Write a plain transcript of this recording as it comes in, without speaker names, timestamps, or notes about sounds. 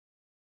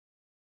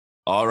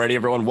Alrighty,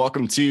 everyone.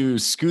 Welcome to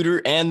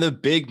Scooter and the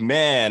Big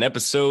Man,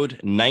 episode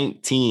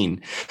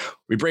 19.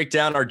 We break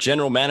down our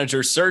general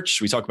manager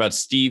search. We talk about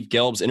Steve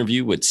Gelb's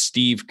interview with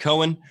Steve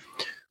Cohen.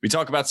 We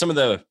talk about some of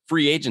the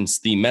free agents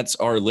the Mets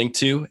are linked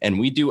to, and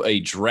we do a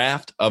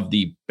draft of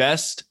the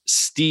best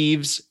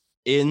Steves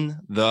in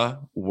the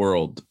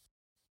world.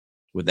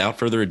 Without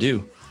further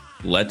ado,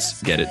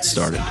 let's get it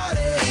started.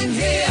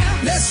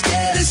 Let's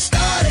get it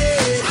started.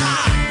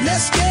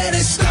 Let's get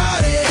it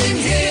started in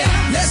here.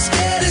 Let's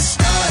get it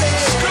started.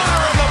 Scooter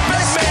and the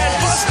Big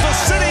Man bust the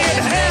city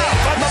in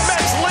half, and the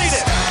Mets lead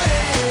it.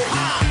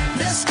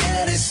 Let's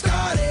get it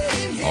started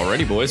in here.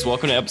 Alrighty, boys.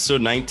 Welcome to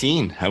episode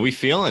 19. How we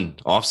feeling?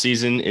 Off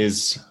season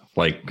is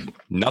like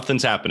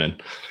nothing's happening.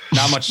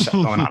 Not much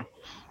going on.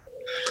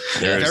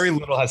 There's- Very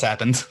little has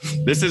happened.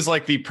 This is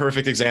like the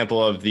perfect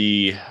example of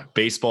the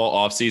baseball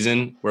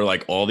offseason where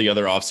like all the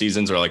other off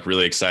seasons are like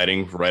really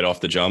exciting right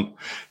off the jump.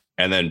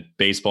 And then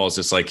baseball is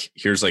just like,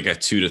 here's like a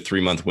 2 to 3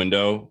 month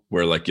window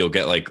where like you'll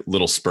get like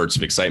little spurts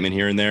of excitement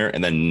here and there,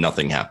 and then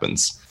nothing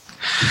happens.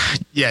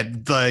 Yeah,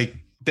 like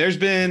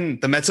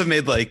the Mets have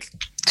made like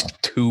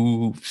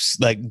 2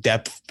 like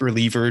depth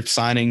reliever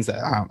signings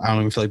that I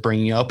don't even feel like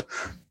bringing up.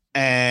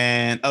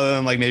 And other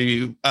than like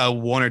maybe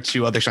 1 or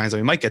 2 other signings that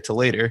we might get to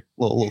later,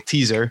 little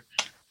teaser,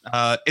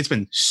 it's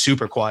been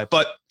super quiet.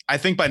 But I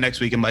think by next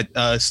week it might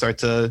start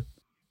to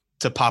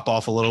pop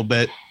off a little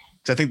bit.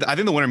 So I think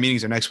the winter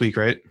meetings are next week,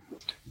 right?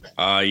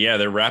 Yeah,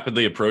 they're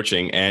rapidly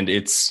approaching, and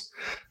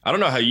I don't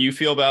know how you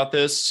feel about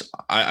this.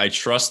 I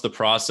trust the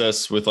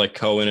process with like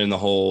Cohen and the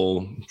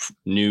whole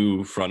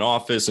new front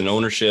office and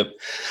ownership,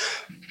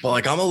 but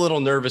like I'm a little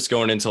nervous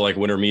going into like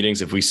winter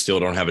meetings if we still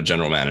don't have a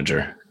general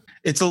manager.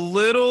 It's a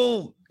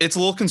little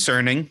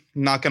concerning.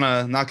 Not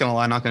gonna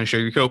lie, not gonna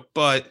sugarcoat,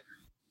 but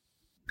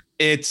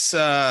it's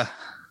I'd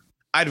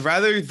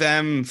rather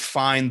them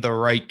find the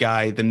right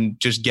guy than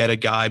just get a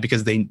guy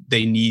because they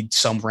need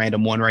some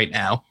random one right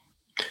now.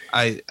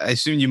 I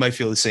assume you might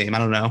feel the same. I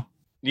don't know.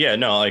 Yeah,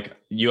 no, like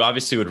you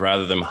obviously would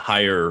rather them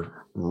hire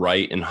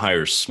right and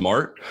hire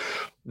smart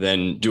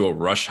than do a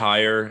rush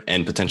hire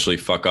and potentially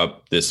fuck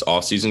up this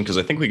offseason. Because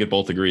I think we could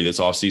both agree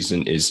this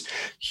offseason is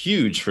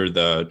huge for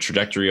the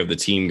trajectory of the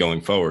team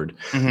going forward.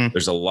 Mm-hmm.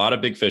 There's a lot of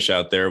big fish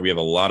out there. We have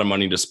a lot of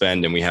money to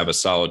spend and we have a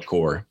solid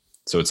core.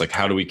 So it's like,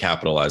 how do we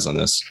capitalize on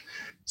this?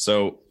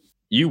 So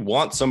you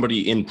want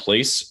somebody in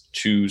place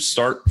to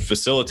start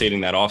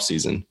facilitating that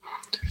offseason.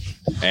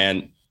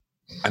 And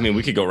I mean,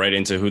 we could go right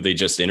into who they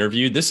just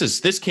interviewed.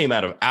 This came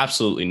out of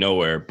absolutely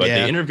nowhere, but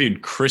They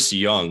interviewed Chris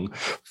Young,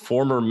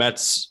 former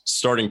Mets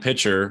starting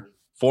pitcher.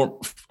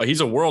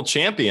 He's a world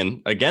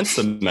champion against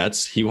the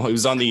Mets. He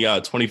was on the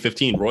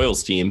 2015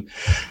 Royals team,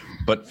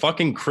 but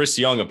fucking Chris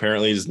Young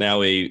apparently is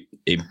now a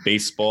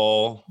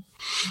baseball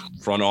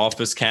front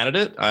office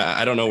candidate.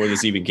 I don't know where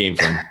this even came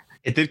from.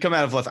 It did come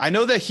out of left. I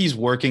know that he's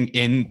working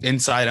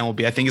inside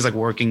MLB. I think he's like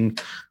working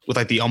with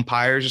like the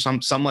umpires or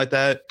something like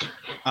that.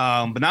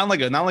 But not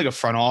like a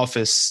front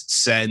office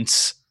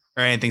sense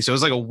or anything. So it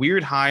was like a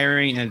weird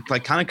hiring and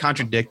like kind of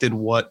contradicted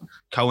what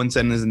Cohen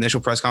said in his initial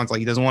press conference.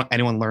 Like he doesn't want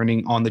anyone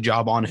learning on the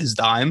job on his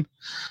dime.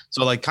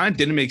 So like kind of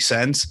didn't make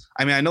sense.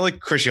 I mean, I know like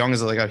Chris Young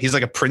is he's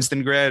like a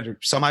Princeton grad or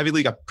some Ivy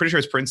League. I'm pretty sure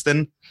it's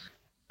Princeton.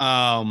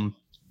 And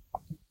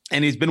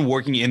he's been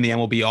working in the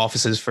MLB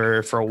offices for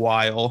a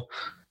while.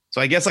 So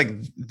I guess like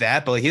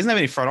that, but like he doesn't have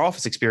any front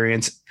office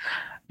experience.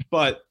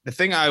 But the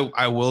thing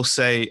I will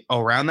say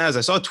around that is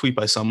I saw a tweet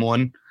by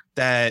someone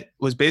that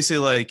was basically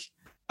like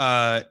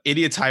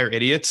idiots hire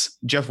idiots.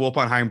 Jeff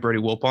Wilpon hiring Brody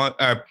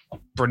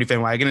Van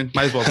Wagenen.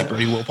 Might as well be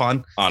Brody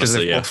Wilpon.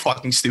 Honestly, they're both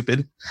fucking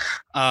stupid.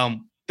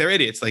 They're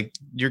idiots. Like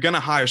you're going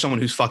to hire someone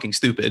who's fucking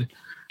stupid.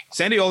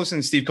 Sandy Alderson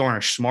and Steve Cohen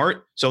are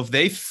smart. So if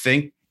they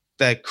think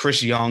that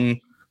Chris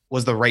Young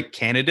was the right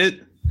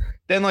candidate,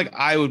 then like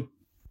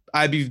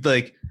I'd be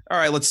like, all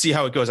right, let's see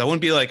how it goes. I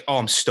wouldn't be like, oh,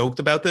 I'm stoked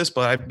about this,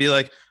 but I'd be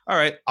like, all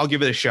right, I'll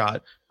give it a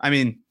shot. I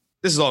mean,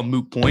 this is all a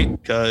moot point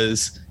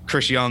because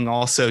Chris Young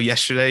also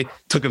yesterday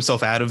took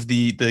himself out of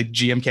the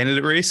GM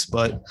candidate race.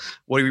 But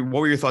what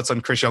were your thoughts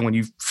on Chris Young when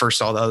you first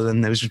saw that? Other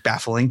than it was just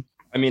baffling.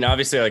 I mean,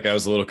 obviously, like I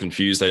was a little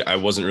confused. I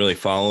wasn't really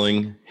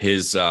following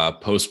his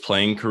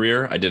post-playing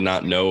career. I did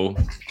not know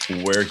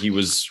where he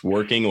was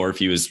working or if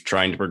he was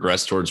trying to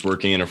progress towards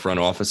working in a front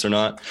office or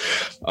not.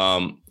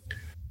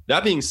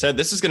 That being said,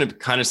 this is going to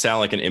kind of sound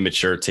like an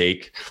immature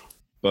take,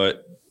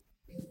 but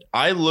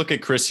I look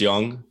at Chris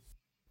Young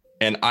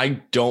and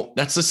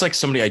that's just like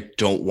somebody I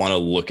don't want to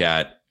look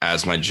at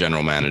as my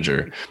general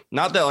manager.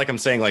 Not that like I'm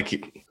saying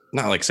like,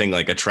 not like saying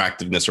like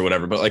attractiveness or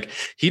whatever, but like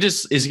he's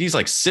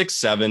like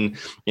 6'7" and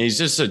he's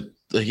just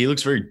he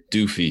looks very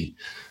doofy.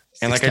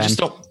 And like, 6'10". I just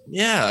don't,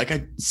 yeah, like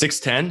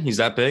 6'10", he's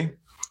that big.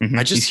 Mm-hmm.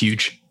 He's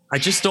huge. I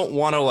just don't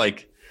want to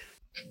like,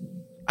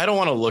 I don't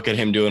want to look at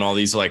him doing all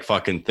these like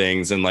fucking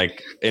things and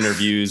like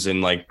interviews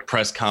and like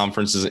press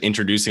conferences,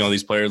 introducing all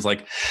these players.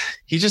 Like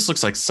he just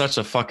looks like such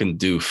a fucking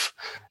doof.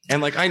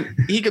 And like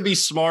he could be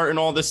smart and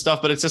all this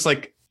stuff, but it's just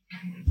like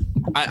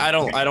I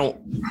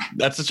don't.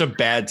 That's such a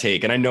bad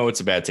take, and I know it's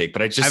a bad take,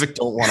 but I just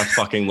don't want to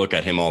fucking look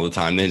at him all the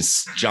time.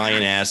 This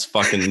giant ass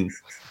fucking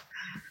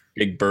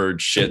big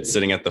bird shit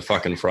sitting at the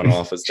fucking front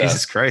office desk.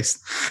 Jesus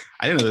Christ.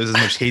 I didn't know there was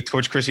as much hate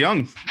towards Chris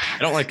Young.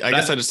 I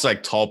guess I just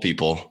like tall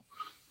people.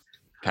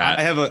 Pat.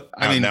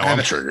 I'm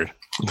triggered.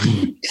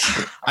 I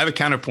have a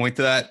counterpoint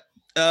to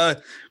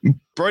that.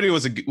 Brody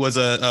was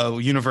a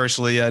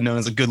universally known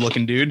as a good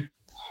looking dude.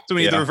 So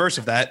we need the reverse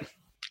of that.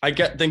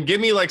 Then give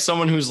me like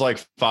someone who's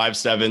like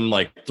 5'7",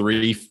 like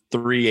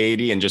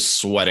 380 and just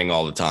sweating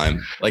all the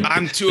time. Like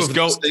I'm two of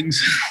those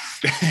things.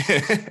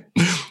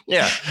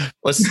 Yeah.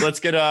 Let's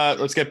get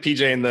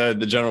PJ in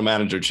the general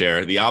manager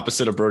chair, the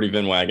opposite of Brody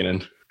Van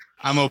Wagenen.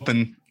 I'm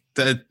open.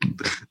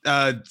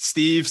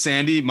 Steve,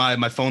 Sandy,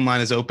 my phone line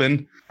is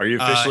open. Are you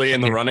officially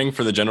in the running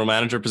for the general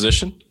manager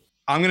position?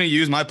 I'm going to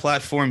use my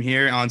platform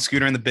here on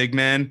Scooter and the Big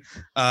Man,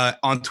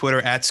 on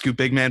Twitter at Scoot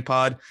Big Man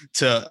Pod,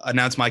 to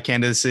announce my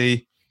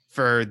candidacy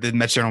for the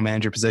Mets general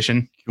manager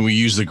position. Can we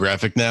use the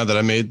graphic now that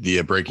I made,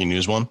 the breaking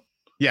news one?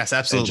 Yes,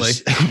 absolutely.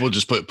 We'll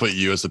just put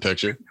you as the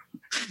picture.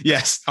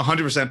 Yes,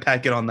 100%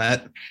 Pat, get on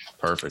that.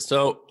 Perfect.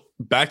 So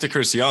back to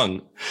Chris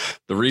Young.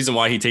 The reason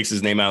why he takes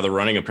his name out of the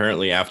running,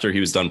 apparently after he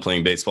was done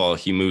playing baseball,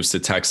 he moves to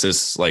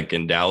Texas, like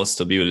in Dallas,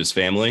 to be with his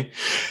family.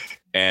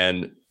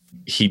 And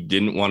he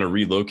didn't want to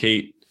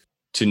relocate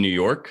to New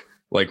York.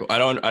 Like, I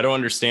don't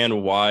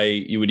understand why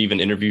you would even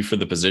interview for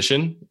the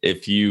position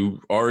if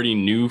you already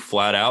knew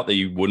flat out that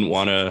you wouldn't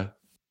want to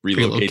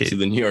relocate to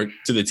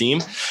the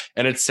team.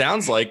 And it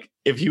sounds like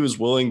if he was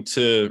willing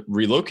to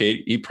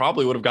relocate, he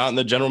probably would have gotten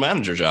the general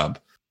manager job.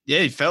 Yeah,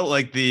 he felt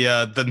like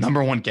the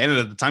number one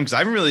candidate at the time, because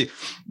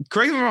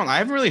correct me if I'm wrong, I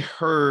haven't really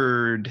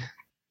heard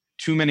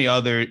too many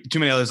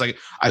others. Like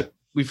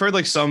we've heard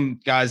like some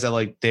guys that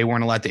like they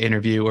weren't allowed to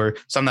interview, or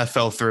some that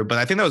fell through, but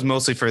I think that was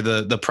mostly for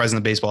the president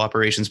of baseball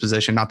operations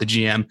position, not the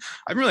GM.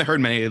 I haven't really heard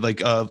many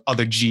like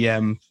other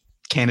GM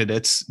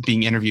candidates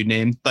being interviewed,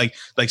 named like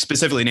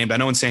specifically named. I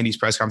know in Sandy's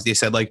press conference they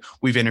said like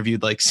we've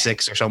interviewed like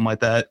 6 or something like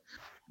that,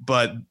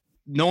 but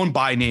no one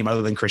by name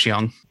other than Chris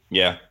Young.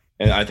 Yeah.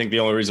 And I think the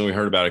only reason we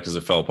heard about it because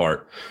it fell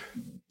apart.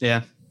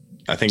 Yeah.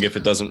 I think if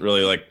it doesn't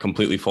really like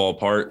completely fall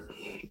apart,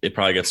 it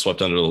probably gets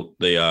swept under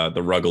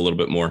the rug a little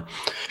bit more.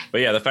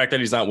 But yeah, the fact that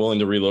he's not willing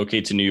to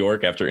relocate to New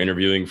York after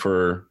interviewing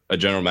for a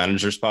general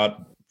manager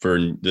spot for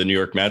the New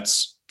York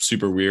Mets,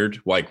 super weird.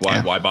 Like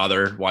why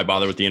bother? Why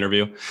bother with the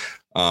interview?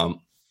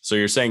 So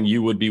you're saying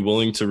you would be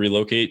willing to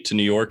relocate to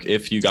New York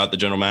if you got the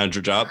general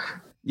manager job?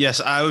 Yes,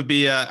 I would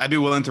be. I'd be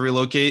willing to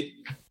relocate.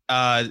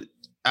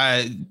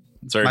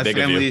 It's very big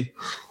family, of you.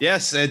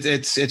 Yes,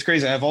 it's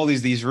crazy. I have all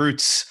these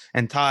roots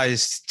and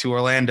ties to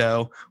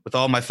Orlando with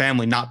all my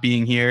family not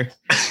being here.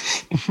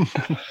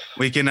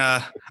 I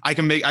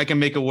can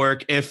make it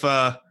work if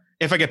I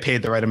get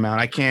paid the right amount.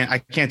 I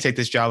can't take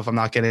this job if I'm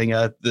not getting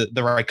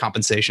the right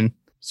compensation.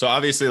 So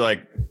obviously,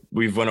 like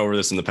we've went over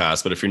this in the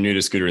past, but if you're new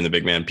to Scooter and the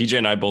Big Man, PJ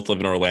and I both live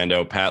in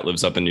Orlando. Pat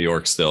lives up in New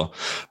York still.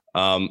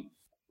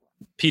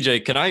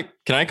 PJ, can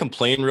I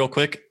complain real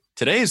quick?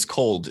 Today is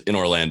cold in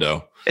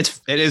Orlando. It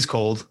is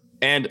cold.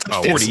 And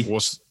 40.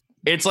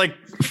 It's like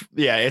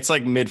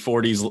mid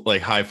 40s,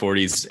 like high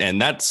 40s. And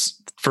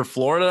that's for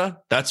Florida.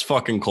 That's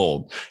fucking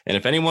cold. And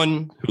if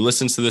anyone who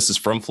listens to this is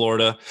from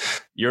Florida,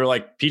 you're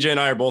like, PJ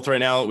and I are both right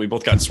now. We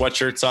both got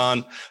sweatshirts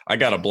on. I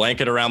got a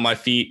blanket around my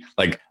feet.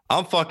 Like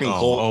I'm fucking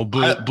cold.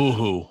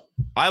 Boo-hoo.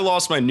 I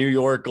lost my New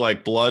York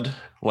like blood,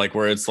 like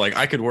where it's like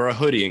I could wear a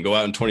hoodie and go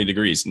out in 20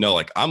 degrees. No,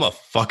 like I'm a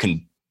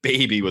fucking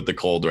baby with the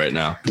cold right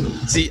now.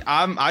 See,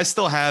 I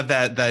still have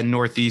that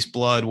Northeast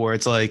blood where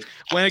it's like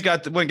when it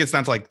gets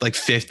down to like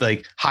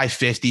high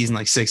 50s and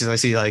like 60s, I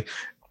see like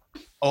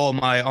all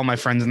my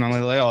friends and I'm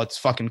like, oh, it's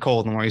fucking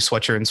cold. And I'm wearing a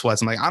sweatshirt and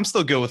sweats. I'm like, I'm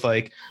still good with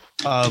like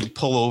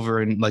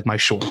pullover and like my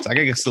shorts. I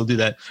can still do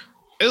that.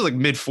 It was like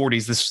mid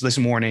 40s this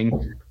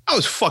morning. I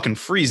was fucking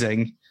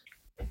freezing.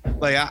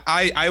 Like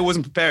I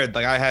wasn't prepared.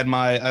 Like I had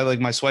my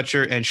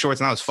sweatshirt and shorts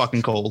and I was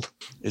fucking cold.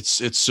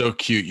 It's so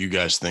cute. You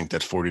guys think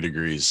that 40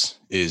 degrees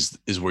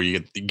is where you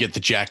get the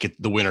jacket,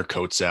 the winter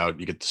coats out,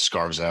 you get the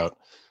scarves out.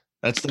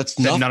 That's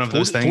nothing. None of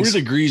those things.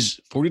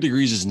 40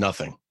 degrees is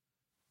nothing.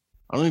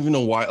 I don't even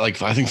know why.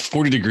 Like I think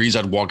 40 degrees,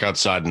 I'd walk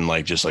outside in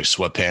like just like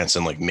sweatpants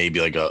and like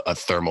maybe like a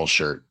thermal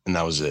shirt, and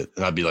that was it.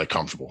 And I'd be like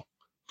comfortable.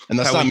 And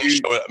that's not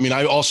me. I mean,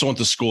 I also went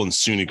to school in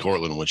SUNY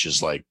Cortland, which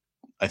is like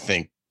I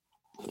think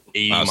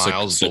 80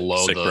 miles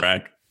below the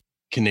crack.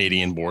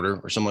 Canadian border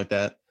or something like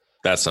that.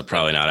 That's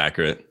probably not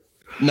accurate.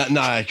 Not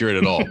accurate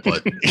at all,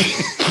 but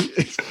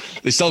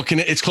they sell.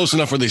 It's close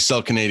enough where they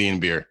sell Canadian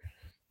beer.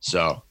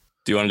 So,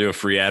 do you want to do a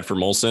free ad for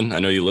Molson? I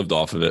know you lived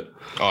off of it.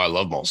 Oh, I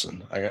love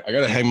Molson. I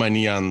got to hang my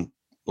neon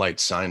light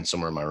sign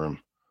somewhere in my room.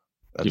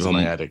 That's in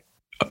my attic.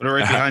 Put it right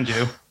behind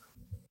you.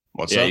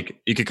 What's up?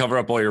 You could cover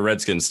up all your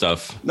Redskins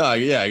stuff. No,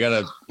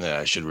 yeah,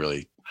 I should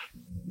really.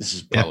 This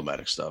is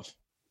problematic stuff.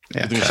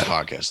 Yeah, I think it's a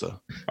podcast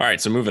though. All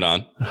right, so moving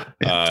on.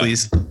 Yeah,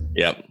 please.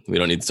 Yep, we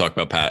don't need to talk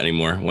about Pat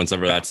anymore. Once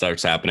ever that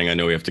starts happening, I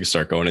know we have to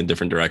start going in a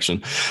different direction.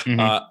 Mm-hmm.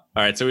 All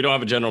right, so we don't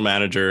have a general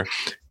manager.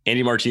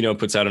 Andy Martino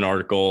puts out an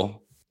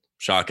article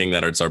Shocking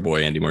that it's our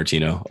boy Andy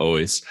Martino,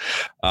 always.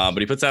 But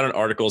he puts out an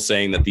article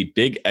saying that the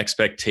big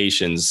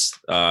expectations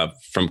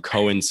from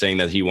Cohen saying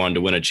that he wanted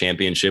to win a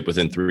championship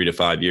within 3 to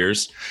 5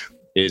 years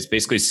is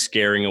basically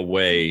scaring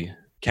away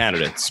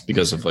candidates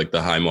because of like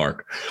the high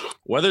mark.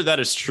 Whether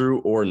that is true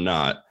or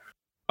not,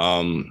 I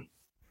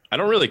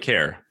don't really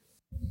care.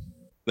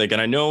 Like,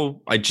 and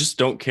I just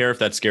don't care if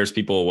that scares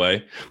people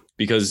away,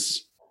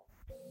 because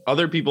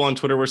other people on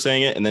Twitter were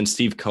saying it, and then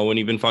Steve Cohen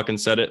even fucking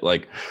said it.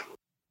 Like,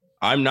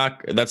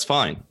 that's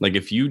fine. Like,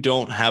 if you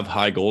don't have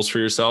high goals for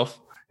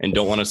yourself and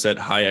don't want to set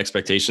high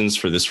expectations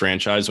for this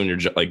franchise when you're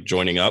like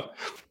joining up,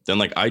 then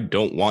like, I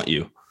don't want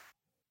you.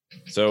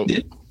 So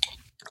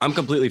I'm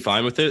completely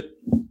fine with it.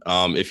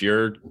 If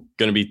you're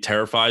going to be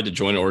terrified to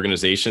join an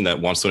organization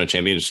that wants to win a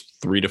championship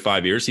 3 to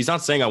 5 years, he's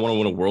not saying I want to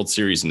win a World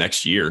Series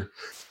next year.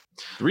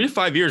 3 to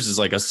 5 years is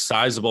like a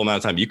sizable amount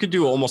of time. You could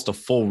do almost a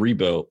full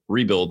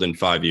rebuild in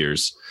 5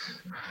 years.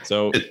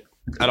 So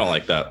I don't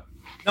like that.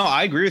 No,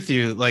 I agree with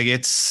you. Like,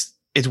 it's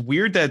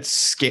weird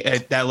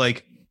that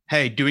like,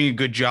 hey, doing a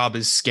good job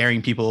is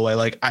scaring people away.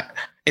 Like,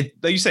 like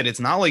you said, it's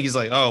not like he's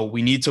like, oh,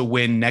 we need to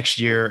win next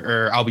year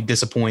or I'll be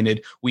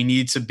disappointed. We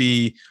need to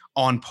be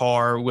on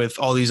par with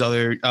all these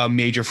other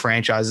major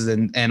franchises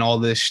and all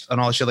this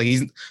shit. Like,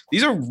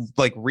 these are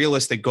like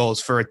realistic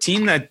goals for a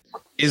team that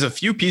is a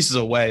few pieces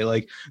away.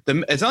 Like,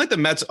 it's not like the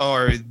Mets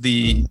are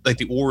the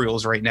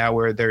Orioles right now,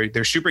 where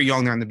they're super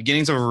young. They're in the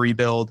beginnings of a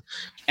rebuild,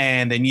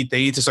 and they need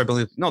to start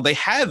building. No, they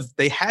have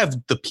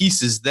the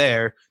pieces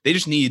there. They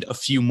just need a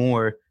few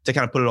more to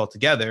kind of put it all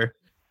together.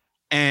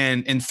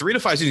 And in 3 to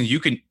 5 seasons, you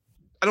can,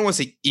 I don't want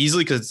to say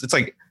easily, because it's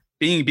like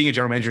being a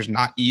general manager is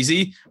not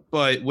easy,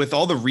 but with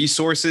all the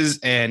resources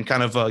and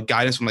kind of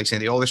guidance from like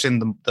Sandy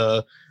Alderson,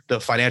 the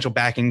financial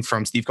backing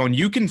from Steve Cohen,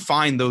 you can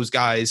find those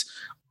guys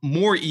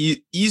more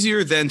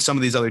easier than some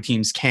of these other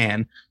teams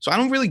can. So I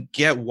don't really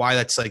get why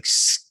that's like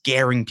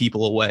scaring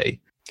people away.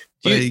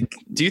 Do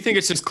you think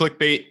it's just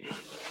clickbait?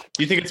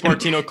 Do you think it's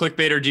Martino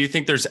clickbait, or do you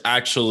think there's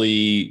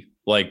actually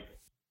like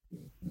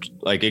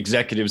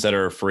executives that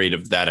are afraid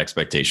of that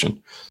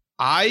expectation?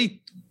 I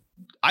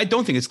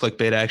don't think it's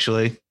clickbait.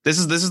 Actually, this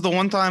is the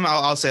one time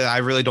I'll say that I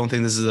really don't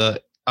think this is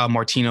a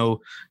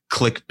Martino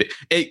clickbait.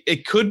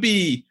 It could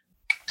be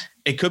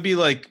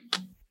like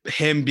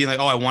him being like,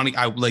 oh,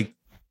 I like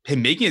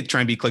him making it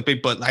trying to be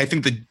clickbait. But I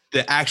think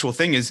the actual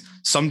thing is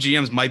some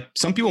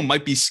people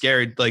might be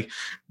scared. Like,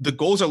 the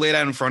goals are laid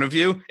out in front of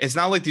you. It's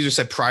not like these are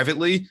said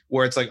privately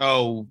where it's like,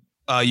 oh,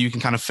 you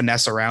can kind of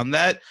finesse around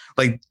that.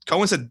 Like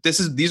Cohen said,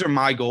 these are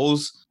my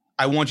goals.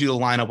 I want you to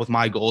line up with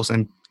my goals.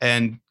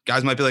 And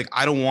guys might be like,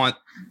 I don't want,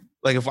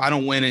 like, if I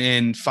don't win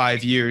in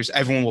 5 years,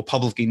 everyone will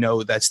publicly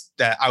know that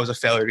I was a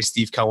failure to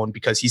Steve Cohen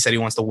because he said he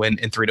wants to win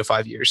in 3 to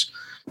 5 years.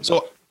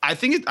 So I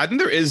think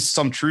there is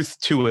some truth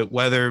to it,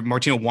 whether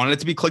Martino wanted it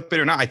to be clickbait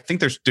or not. I think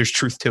there's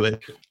truth to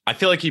it. I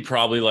feel like he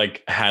probably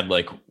like had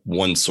like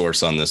one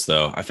source on this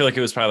though. I feel like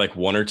it was probably like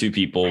 1 or 2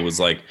 people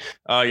was like,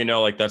 oh,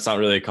 like that's not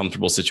really a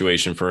comfortable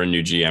situation for a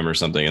new GM or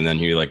something. And then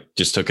he like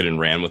just took it and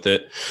ran with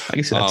it. I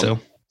guess that's so.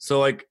 So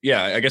like,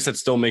 yeah, I guess that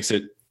still makes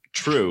it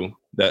true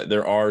that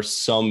there are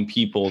some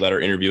people that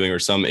are interviewing or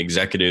some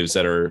executives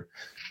that are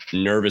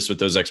nervous with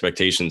those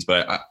expectations.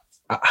 But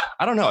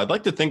I don't know. I'd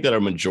like to think that a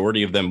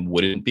majority of them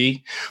wouldn't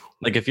be.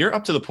 Like, if you're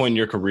up to the point in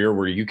your career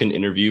where you can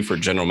interview for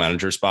general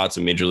manager spots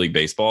in Major League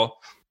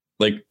Baseball,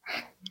 like,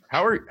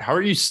 how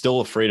are you still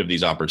afraid of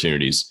these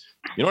opportunities?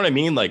 You know what I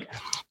mean? Like,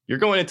 you're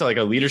going into like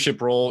a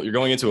leadership role. You're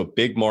going into a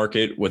big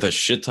market with a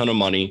shit ton of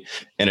money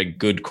and a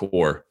good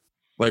core.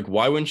 Like,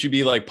 why wouldn't you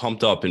be like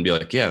pumped up and be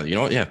like, yeah, you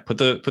know what? Yeah, put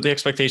the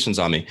expectations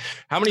on me.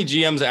 How many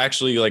GMs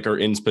actually like are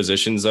in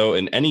positions though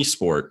in any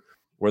sport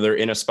where they're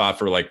in a spot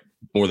for like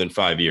more than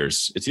 5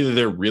 years? It's either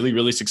they're really,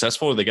 really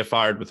successful or they get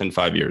fired within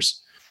 5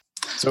 years.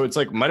 So it's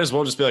like, might as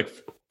well just be like,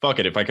 fuck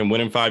it. If I can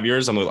win in 5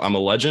 years, I'm a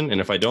legend. And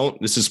if I don't,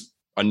 this is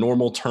a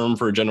normal term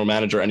for a general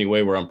manager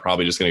anyway, where I'm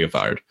probably just going to get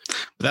fired.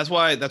 But that's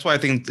why I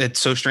think it's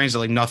so strange that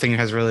like nothing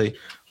has really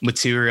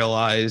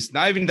materialized.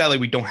 Not even that like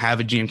we don't have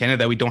a GM candidate,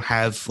 that we don't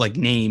have like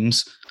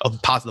names of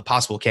the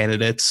possible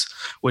candidates,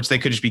 which they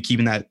could just be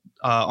keeping that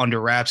under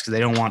wraps because they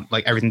don't want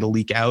like everything to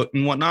leak out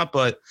and whatnot.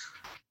 But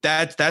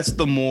that's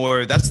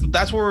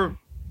where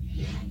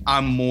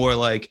I'm more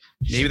like,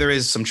 maybe there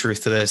is some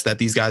truth to this, that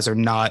these guys are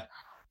not,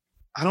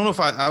 I don't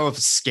know if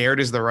scared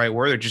is the right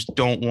word, or just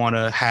don't want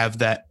to have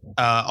that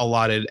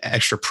allotted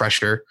extra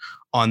pressure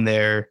on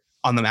them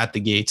at the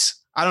gates.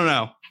 I don't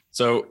know.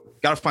 So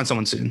got to find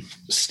someone soon.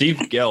 Steve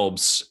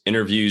Gelbs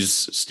interviews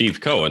Steve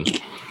Cohen.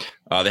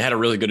 They had a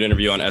really good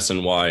interview on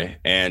SNY,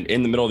 and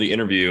in the middle of the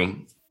interview,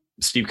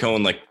 Steve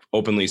Cohen like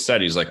openly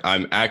said, he's like,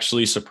 I'm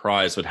actually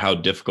surprised with how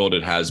difficult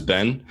it has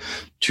been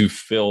to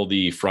fill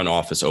the front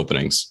office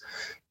openings.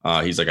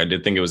 He's like, I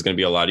did think it was going to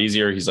be a lot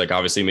easier. He's like,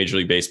 obviously Major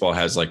League Baseball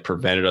has like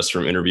prevented us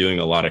from interviewing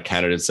a lot of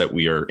candidates that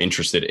we are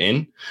interested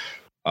in.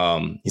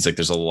 He's like,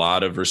 there's a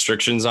lot of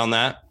restrictions on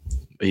that.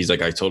 He's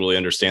like, I totally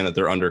understand that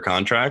they're under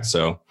contract.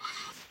 So,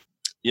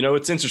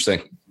 it's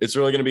interesting. It's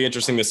really going to be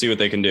interesting to see what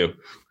they can do.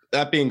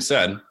 That being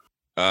said,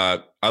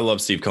 I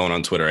love Steve Cohen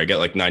on Twitter. I get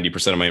like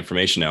 90% of my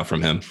information now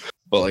from him.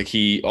 But like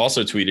he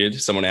also tweeted,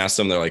 someone asked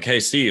him, they're like, hey,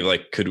 Steve,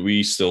 like, could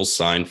we still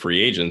sign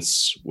free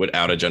agents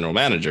without a general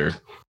manager?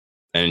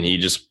 And he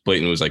just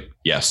blatantly was like,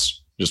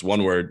 yes, just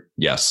one word,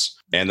 yes.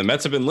 And the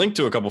Mets have been linked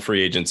to a couple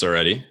free agents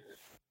already.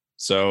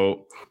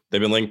 So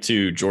they've been linked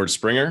to George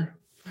Springer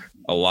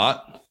a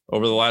lot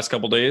over the last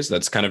couple of days.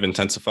 That's kind of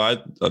intensified.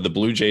 The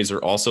Blue Jays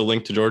are also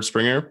linked to George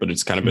Springer, but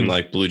it's kind of been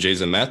like Blue Jays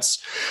and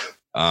Mets.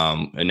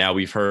 And now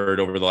we've heard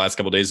over the last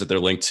couple of days that they're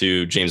linked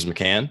to James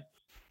McCann.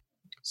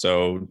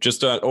 So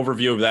just an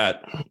overview of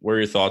that. What are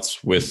your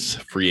thoughts with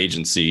free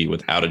agency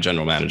without a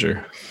general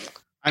manager?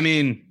 I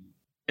mean,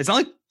 it's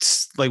not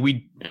like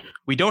we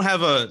don't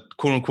have a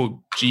quote unquote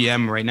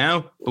GM right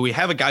now, but we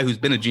have a guy who's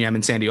been a GM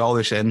in Sandy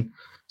Alderson.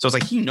 So it's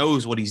like he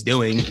knows what he's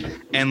doing,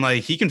 and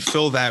like he can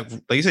fill that,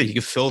 like you said, he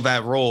can fill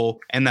that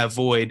role and that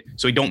void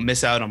so he don't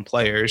miss out on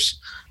players.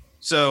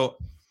 So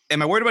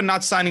am I worried about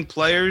not signing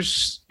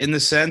players in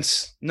the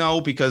sense? No,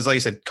 because like I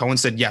said, Cohen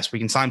said, yes, we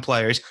can sign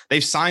players.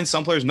 They've signed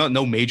some players,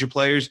 no major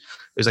players.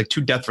 There's like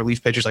 2 depth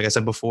relief pitchers, like I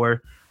said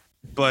before.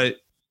 But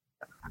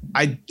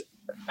I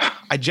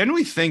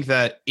generally think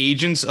that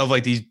agents of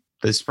like the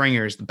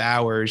Springers, the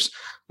Bauers,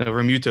 the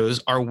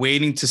Realmutos are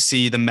waiting to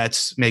see the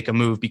Mets make a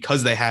move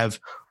because they have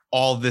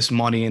all this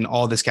money and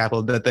all this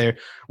capital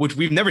which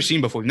we've never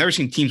seen before. We've never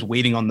seen teams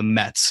waiting on the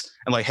Mets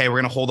and like, hey,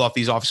 we're going to hold off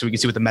these offers so we can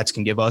see what the Mets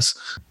can give us.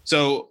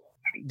 So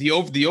the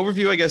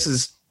overview, I guess,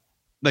 is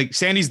like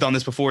Sandy's done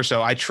this before.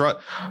 So I trust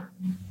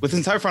with the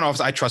entire front office.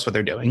 I trust what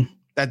they're doing.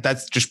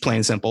 That's just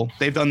plain simple.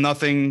 They've done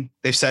nothing.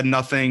 They've said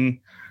nothing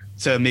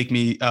to make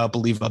me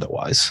believe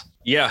otherwise.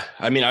 Yeah,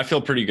 I mean, I feel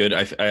pretty good.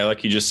 I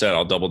like you just said,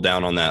 I'll double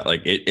down on that.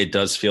 Like it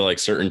does feel like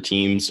certain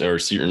teams or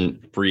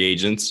certain free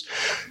agents,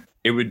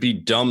 it would be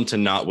dumb to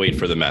not wait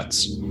for the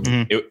Mets.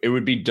 Mm-hmm. It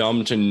would be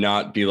dumb to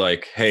not be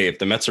like, hey, if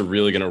the Mets are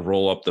really going to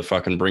roll up the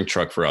fucking brink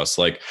truck for us,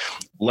 like,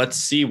 let's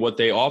see what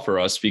they offer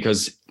us,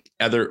 because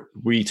either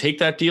we take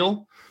that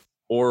deal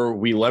or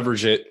we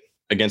leverage it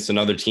against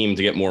another team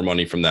to get more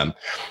money from them.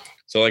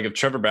 So like if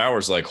Trevor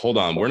Bauer's like, hold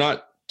on, we're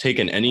not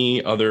taking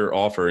any other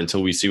offer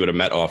until we see what a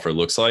Met offer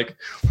looks like.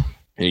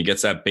 And he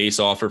gets that base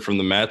offer from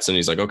the Mets and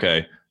he's like,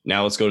 okay,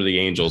 now let's go to the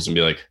Angels and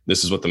be like,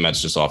 this is what the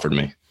Mets just offered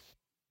me.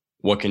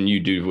 What can you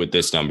do with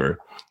this number?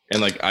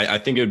 And like, I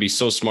think it would be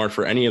so smart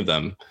for any of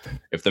them.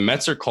 If the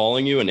Mets are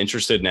calling you and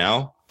interested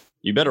now,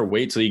 you better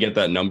wait till you get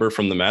that number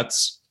from the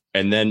Mets.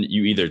 And then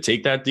you either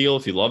take that deal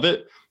if you love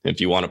it,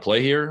 if you want to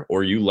play here,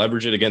 or you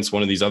leverage it against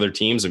one of these other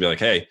teams and be like,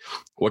 hey,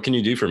 what can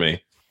you do for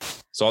me?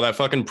 Saw that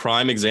fucking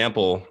prime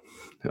example.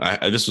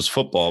 This was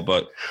football,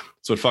 but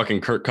it's what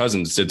fucking Kirk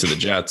Cousins did to the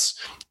Jets.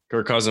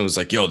 Kirk Cousins was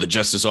like, yo, the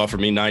Jets just offered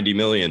me $90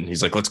 million.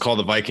 He's like, let's call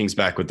the Vikings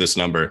back with this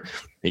number.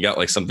 He got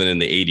like something in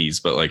the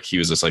 80s, but like he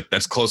was just like,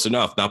 that's close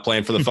enough. Not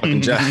playing for the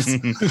fucking Jets.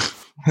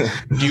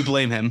 Do you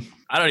blame him?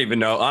 I don't even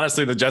know.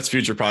 Honestly, the Jets'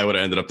 future probably would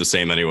have ended up the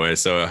same anyway.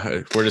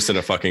 So we're just in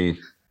a fucking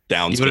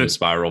downspin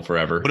spiral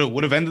forever.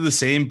 Would have ended the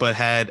same, but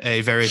had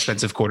a very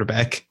expensive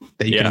quarterback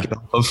that you can get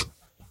off of.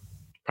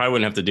 Probably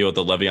wouldn't have to deal with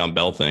the Le'Veon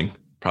Bell thing.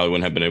 Probably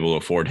wouldn't have been able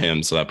to afford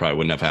him, so that probably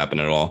wouldn't have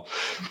happened at all.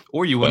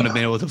 Or you wouldn't have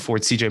been able to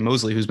afford CJ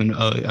Mosley, who's been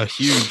a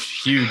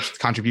huge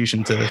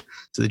contribution to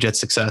the Jets'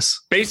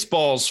 success.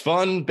 Baseball's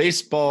fun.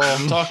 Baseball,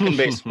 talking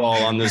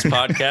baseball on this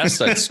podcast.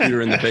 That's Scooter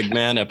and the Big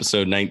Man,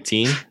 episode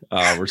 19.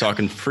 We're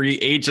talking free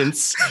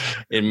agents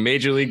in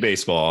Major League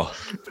Baseball.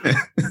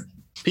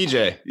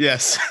 PJ.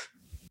 Yes.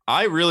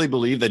 I really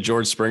believe that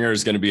George Springer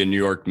is going to be a New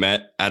York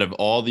Met. Out of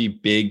all the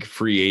big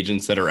free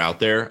agents that are out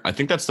there, I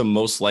think that's the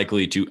most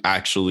likely to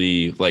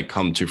actually like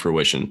come to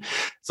fruition.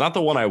 It's not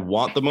the one I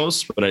want the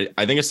most, but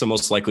I think it's the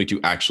most likely to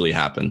actually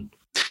happen.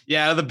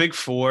 Yeah, the big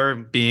four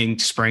being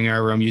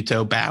Springer,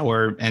 Realmuto,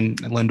 Bauer,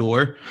 and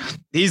Lindor,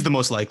 he's the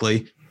most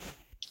likely.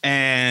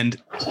 And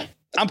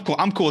I'm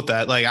cool with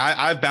that. Like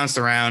I've bounced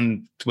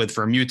around with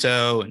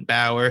Realmuto and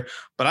Bauer,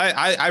 but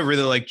I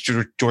really like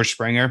George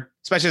Springer.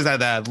 Especially as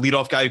that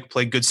leadoff guy who could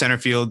play good center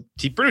field.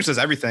 He pretty much does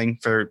everything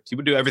he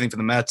would do everything for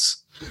the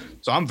Mets.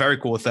 So I'm very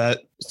cool with that.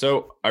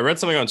 So I read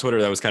something on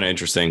Twitter that was kind of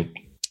interesting.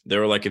 They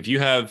were like, if you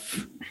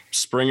have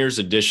Springer's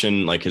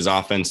addition, like his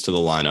offense to the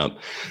lineup,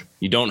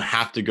 you don't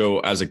have to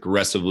go as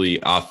aggressively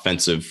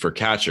offensive for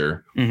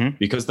catcher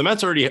because the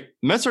Mets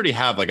already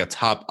have like a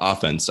top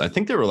offense. I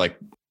think they were like,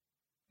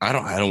 I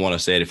don't want to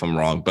say it if I'm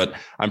wrong, but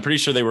I'm pretty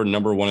sure they were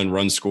number 1 in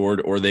runs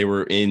scored, or they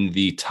were in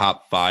the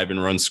top 5 in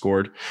runs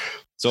scored.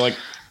 So like,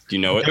 do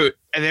you know it?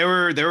 And they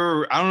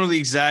were, I don't know the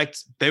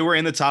exact, they were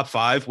in the top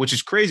 5, which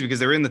is crazy because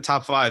they were in the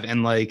top 5.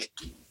 And like,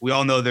 we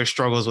all know their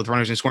struggles with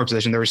runners in scoring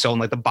position. They were still in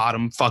like the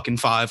bottom fucking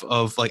 5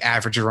 of like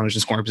average runners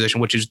in scoring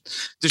position, which is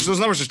just, those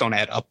numbers just don't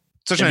add up.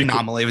 Such an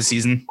anomaly of a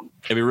season.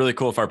 It'd be really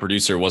cool if our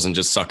producer wasn't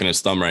just sucking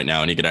his thumb right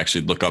now and he could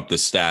actually look up the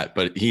stat,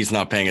 but he's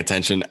not paying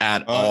attention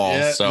at all.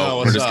 Yeah, so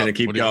we're just going to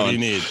keep going. What do you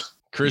need?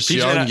 Chris PJ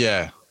Young?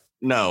 Yeah.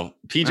 No,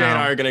 PJ and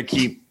I are going to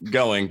keep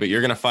going, but you're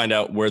going to find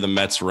out where the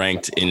Mets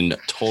ranked in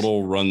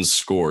total runs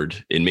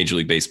scored in Major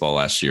League Baseball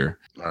last year.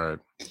 All right.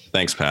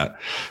 Thanks, Pat.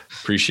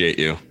 Appreciate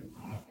you.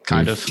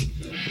 Kind of.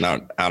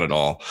 Not out at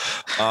all.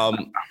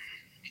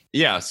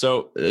 Yeah.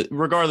 So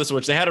regardless of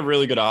which, they had a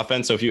really good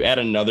offense. So if you add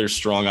another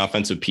strong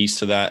offensive piece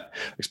to that,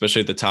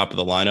 especially at the top of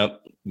the lineup,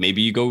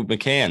 maybe you go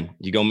McCann.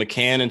 You go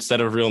McCann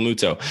instead of Real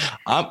Muto.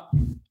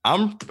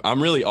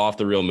 I'm really off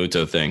the Real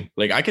Muto thing.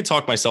 Like I could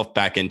talk myself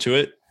back into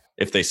it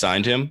if they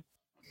signed him,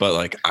 but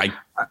like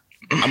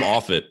I'm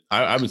off it.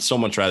 I would so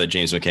much rather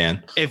James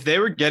McCann. If they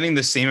were getting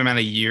the same amount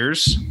of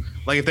years,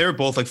 like if they were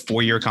both like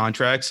 4-year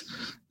contracts,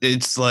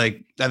 it's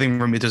like I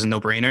think Remuto's a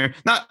no-brainer.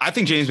 I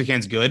think James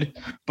McCann's good,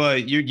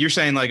 but you're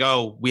saying like,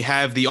 oh, we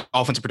have the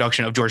offensive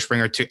production of George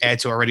Springer to add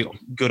to already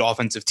good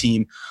offensive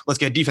team. Let's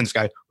get a defensive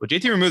guy. Well,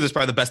 JT Realmuto is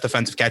probably the best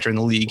defensive catcher in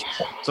the league.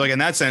 So like in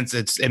that sense,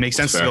 it makes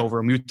sense to go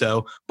over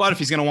Realmuto. But if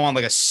he's going to want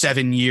like a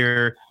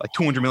 7-year, like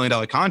 $200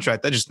 million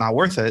contract, that's just not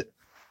worth it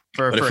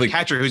for a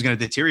catcher who's going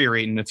to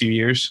deteriorate in a few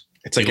years.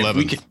 It's like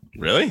 11.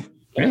 Really?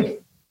 Yeah.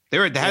 They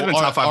had been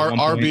top 5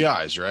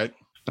 RBIs, right?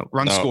 No,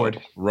 runs scored.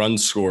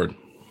 Runs scored.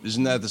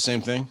 Isn't that the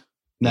same thing?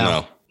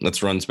 No.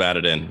 That's runs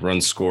batted in.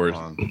 Runs scored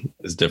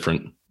is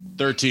different.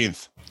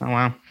 13th. Oh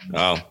wow.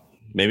 Oh,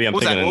 maybe I'm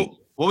thinking.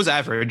 What was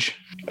average?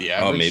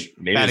 Yeah. Oh, maybe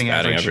batting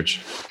average.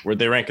 Where'd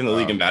they rank in the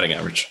league in batting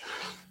average?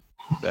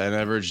 Batting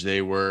average,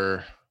 they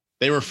were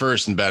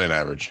first in batting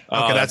average.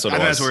 Okay, that's what we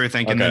were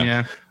thinking. Okay. Then,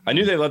 yeah. I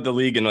knew they led the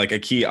league in like a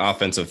key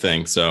offensive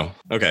thing. So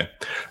okay.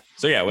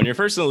 So yeah, when you're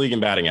first in the league in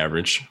batting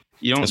average,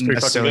 you don't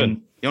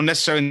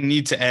necessarily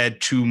need to add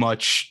too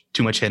much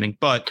hitting,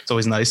 but it's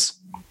always nice.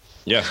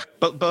 Yeah.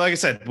 But like I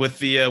said, with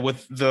the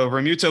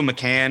Realmuto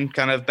McCann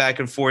kind of back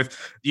and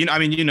forth,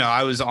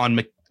 I was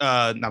on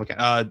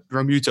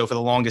Realmuto for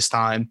the longest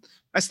time.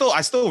 I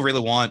still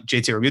really want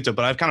JT Realmuto,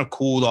 but I've kind of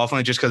cooled off on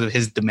it just because of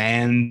his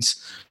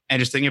demands and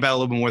just thinking about a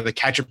little bit more the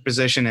catcher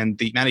position and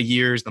the amount of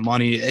years, the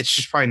money. It's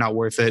just probably not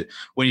worth it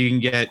when you can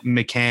get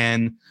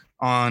McCann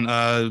on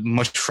a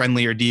much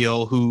friendlier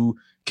deal who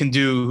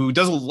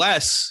does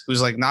less,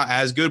 who's like not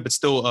as good, but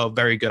still a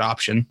very good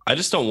option. I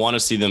just don't want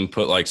to see them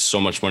put like so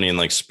much money in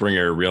like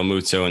Springer, Real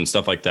Muto and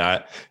stuff like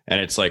that.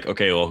 And it's like,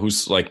 okay, well,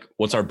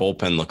 what's our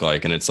bullpen look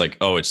like? And it's like,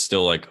 oh, it's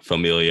still like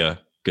Familia,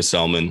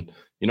 Gesellman.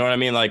 You know what I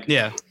mean? Like,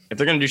 yeah, if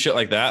they're going to do shit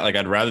like that, like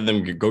I'd rather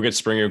them go get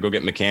Springer, go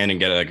get McCann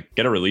and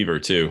get a reliever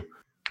too.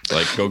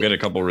 Like go get a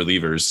couple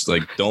relievers.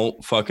 Like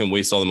don't fucking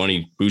waste all the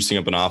money boosting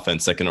up an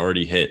offense that can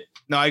already hit.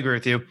 No, I agree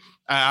with you.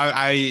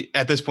 I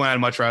at this point, I'd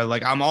much rather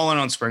I'm all in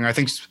on Springer. I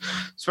think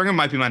Springer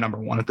might be my number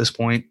one at this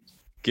point.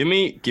 Give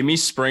me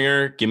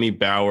Springer, give me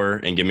Bauer,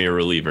 and give me a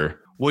reliever.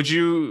 Would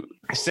you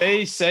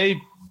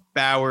say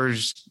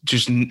Bauer's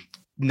just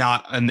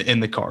not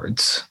in the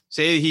cards?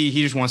 Say he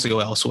just wants to go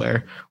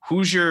elsewhere.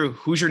 Who's your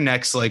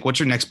next, like, what's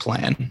your next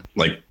plan?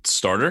 Like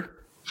starter?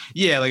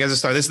 Yeah, like as a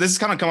starter. This is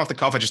kind of come off the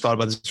cuff. I just thought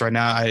about this right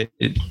now.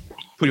 It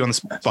put you on the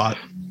spot.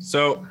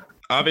 So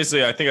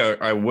obviously, I think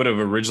I would have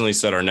originally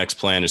said our next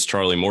plan is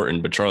Charlie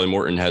Morton, but Charlie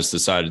Morton has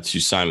decided to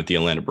sign with the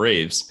Atlanta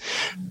Braves,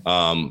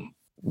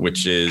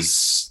 which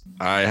is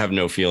I have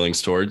no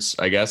feelings towards,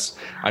 I guess.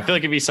 I feel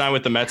like if he signed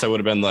with the Mets, I would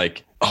have been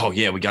like, oh,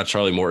 yeah, we got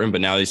Charlie Morton.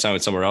 But now he signed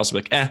with somewhere else. I'm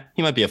like,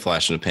 he might be a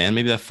flash in the pan.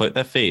 Maybe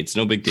that fades.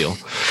 No big deal.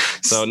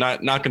 So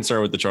not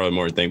concerned with the Charlie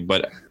Morton thing.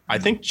 But I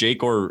think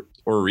Jake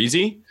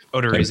Odorizzi.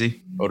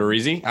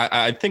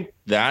 I think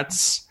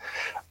that's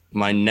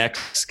my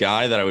next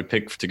guy that I would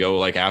pick to go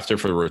like after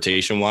for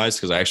rotation wise,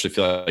 because I actually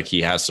feel like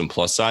he has some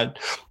plus side.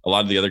 A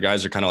lot of the other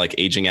guys are kind of like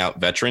aging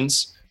out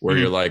veterans where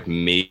you're like,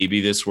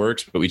 maybe this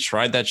works, but we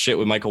tried that shit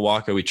with Michael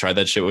Wacha. We tried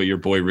that shit with your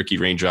boy, Ricky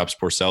Raindrops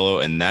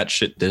Porcello, and that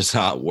shit does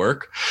not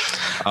work.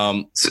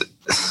 I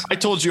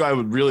told you I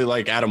would really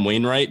like Adam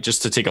Wainwright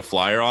just to take a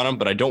flyer on him,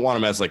 but I don't want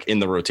him as like in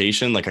the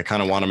rotation. Like I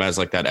kind of want him as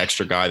like that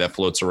extra guy that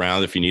floats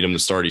around. If you need him to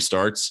start, he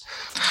starts.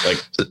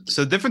 Like,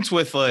 so the difference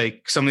with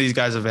like some of these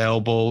guys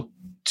available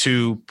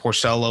to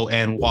Porcello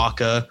and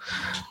Wacha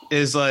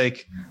is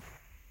like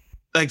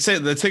say,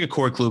 let's take a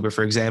Corey Kluber,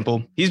 for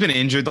example. He's been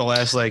injured the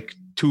last like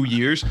 2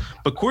 years,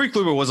 but Corey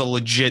Kluber was a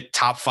legit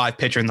top 5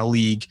 pitcher in the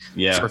league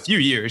for a few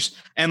years.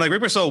 And like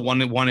Rick Porcello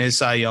won his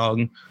Cy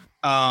Young.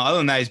 Other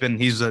than that,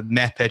 he's a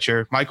net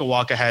pitcher. Michael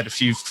Wacha had a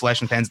few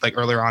flash and pans like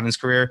earlier on in his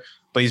career,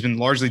 but he's been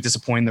largely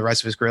disappointing the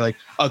rest of his career. Like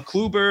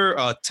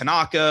Kluber,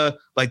 Tanaka,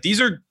 like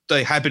these are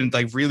like have been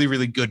like really,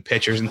 really good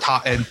pitchers and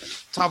top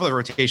of the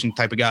rotation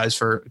type of guys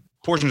for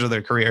portions of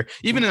their career.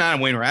 Even in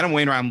Adam Wainwright, I'm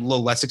a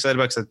little less excited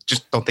about because I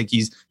just don't think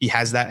he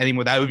has that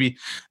anymore.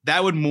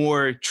 That would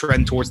more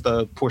trend towards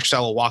the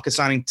Porcello Wacha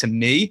signing to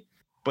me,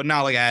 but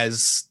not like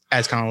as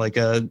kind of like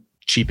a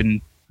cheap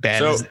and bad.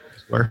 So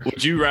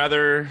would you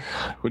rather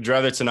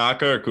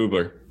Tanaka or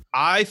Kluber?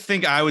 I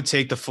think I would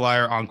take the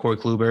flyer on Corey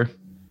Kluber.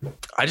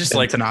 I just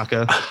like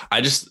Tanaka.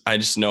 I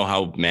just know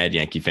how mad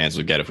Yankee fans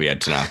would get if we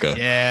had Tanaka.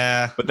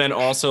 Yeah. But then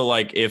also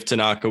like if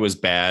Tanaka was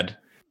bad,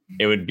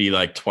 it would be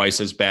like twice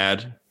as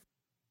bad.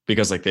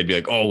 Because like they'd be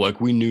like, oh,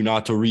 like we knew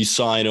not to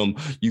re-sign him.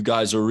 You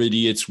guys are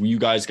idiots. You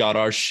guys got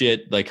our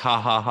shit. Like,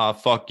 ha ha ha,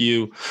 fuck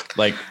you.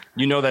 Like,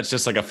 that's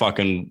just like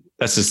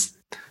that's just.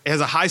 It has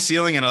a high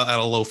ceiling and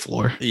a low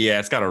floor. Yeah,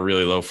 it's got a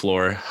really low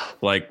floor.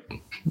 Like,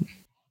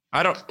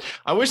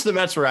 I wish the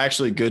Mets were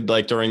actually good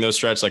like during those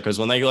stretches, like because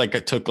when they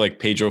like took like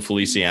Pedro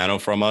Feliciano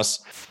from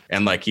us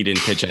and like he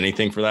didn't pitch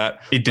anything for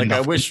that. He did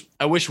like,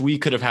 I wish we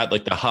could have had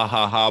like the ha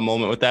ha ha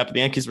moment with that, but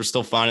the Yankees were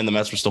still fine and the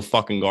Mets were still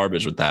fucking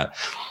garbage with that.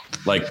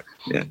 Like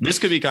this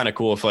could be kind of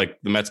cool if like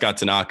the Mets got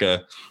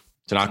Tanaka.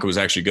 Tanaka was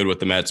actually good with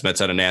the Mets.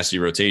 Mets had a nasty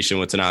rotation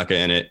with Tanaka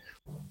in it.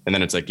 And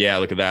then it's like, yeah,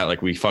 look at that.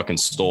 Like we fucking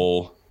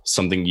stole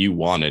something you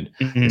wanted.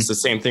 Mm-hmm. It's the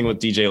same thing with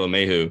DJ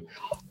LeMahieu.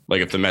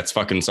 Like if the Mets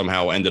fucking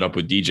somehow ended up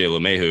with DJ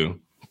LeMahieu,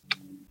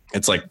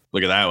 it's like,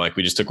 look at that. Like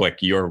we just took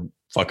like your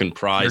fucking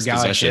prize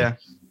possession,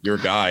 your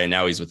guy, and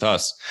now he's with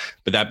us.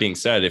 But that being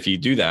said, if you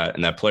do that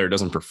and that player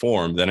doesn't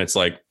perform, then it's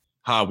like,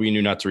 we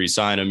knew not to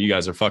re-sign him. You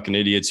guys are fucking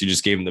idiots. You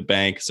just gave him the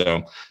bank.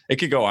 So it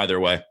could go either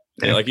way.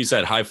 Yeah. Like you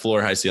said, high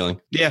floor, high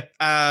ceiling. Yeah.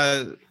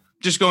 I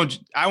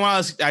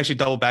want to actually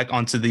double back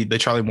onto the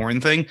Charlie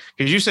Morton thing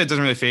because you said it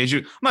doesn't really phase you.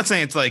 I'm not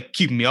saying it's like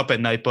keeping me up at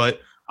night,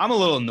 but I'm a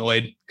little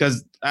annoyed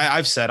because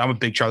I've said I'm a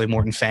big Charlie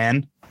Morton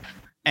fan.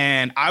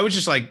 And I was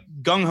just like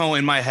gung-ho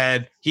in my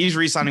head. He's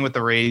re-signing with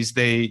the Rays.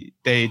 They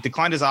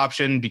declined his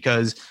option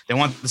because they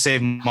wanted to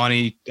save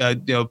money,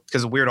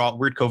 because of weird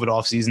COVID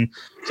offseason.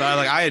 So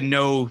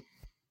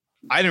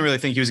I didn't really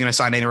think he was going to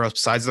sign anywhere else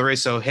besides the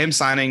Rays. So him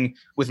signing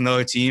with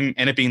another team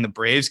and it being the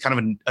Braves kind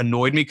of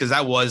annoyed me because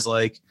that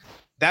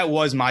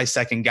was my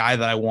second guy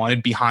that I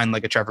wanted behind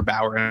like a Trevor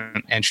Bauer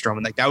and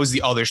Stroman. Like that was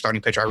the other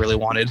starting pitcher I really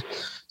wanted.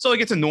 So it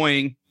gets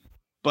annoying,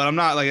 but I'm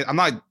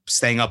not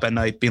staying up at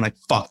night being like,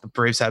 fuck, the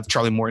Braves have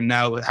Charlie Morton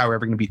now. How are we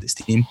ever going to beat this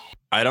team?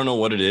 I don't know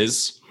what it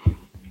is.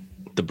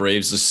 The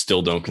Braves just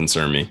still don't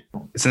concern me.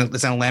 It's an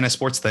Atlanta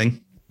sports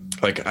thing.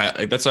 Like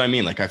that's what I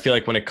mean. Like I feel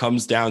like when it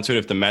comes down to it,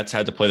 if the Mets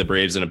had to play the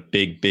Braves in a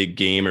big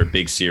game or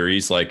big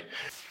series, like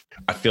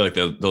I feel like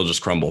they'll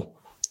just crumble.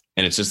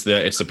 And it's just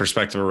the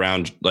perspective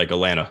around like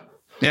Atlanta.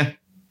 Yeah,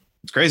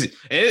 it's crazy.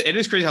 It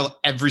is crazy how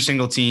every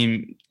single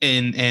team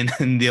in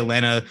the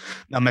Atlanta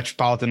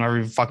metropolitan, or whatever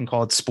you fucking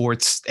call it,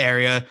 sports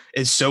area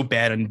is so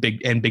bad in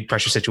big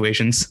pressure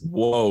situations.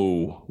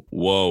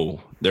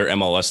 Whoa. Their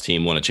MLS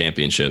team won a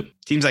championship.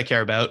 Teams I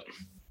care about.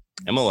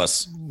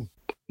 MLS.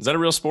 Is that a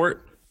real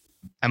sport?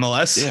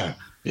 MLS? Yeah.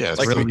 It's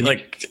like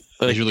really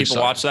people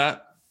suck. watch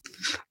that?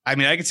 I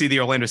mean, I could see the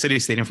Orlando City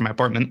Stadium from my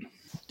apartment.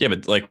 Yeah,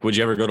 but like, would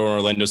you ever go to an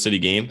Orlando City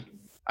game?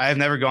 I have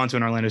never gone to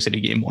an Orlando City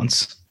game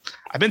once.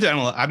 I've been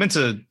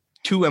to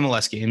 2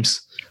 MLS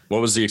games. What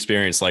was the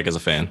experience like as a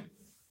fan?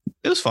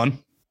 It was fun.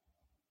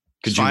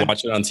 Could you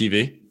watch it on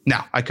TV?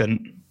 No, I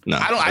couldn't. No,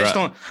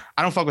 I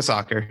don't fuck with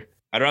soccer.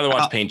 I'd rather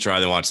watch paint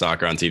dry than watch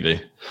soccer on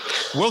TV.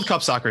 World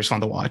Cup soccer is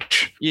fun to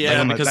watch.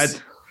 Yeah,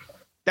 because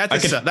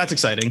that's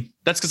exciting.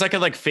 That's because I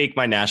could like fake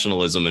my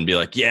nationalism and be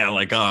like, yeah,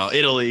 like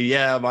Italy,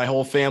 yeah, my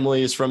whole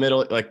family is from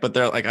Italy. Like, but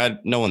they're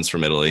like, no one's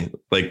from Italy.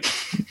 Like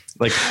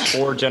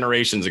 4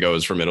 generations ago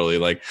is from Italy.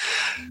 Like,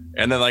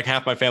 and then like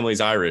half my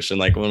family's Irish. And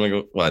like, when we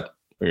go, what?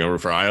 We're going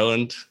for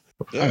Ireland?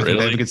 Yeah,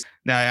 really?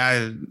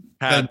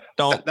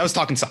 That was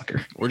talking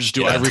soccer. We're just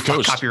doing Ivory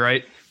Coast.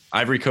 Copyright.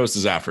 Ivory Coast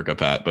is Africa,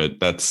 Pat, but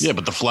that's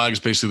but the flag's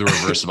basically the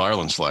reverse of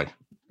Ireland's flag.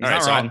 All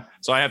right,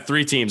 so I have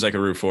 3 teams I could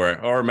root for,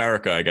 or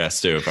America, I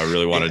guess, too, if I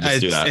really want to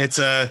just do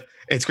that.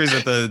 It's crazy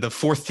that the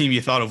 4th team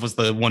you thought of was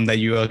the one that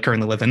you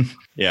currently live in.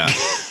 Yeah.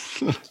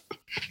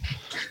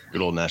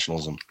 Good old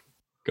nationalism.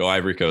 Go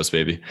Ivory Coast,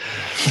 baby.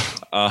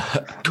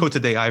 Go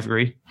today,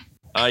 Ivory.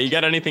 You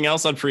got anything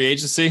else on free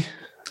agency?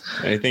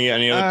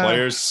 Any other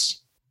players?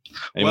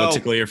 Anyone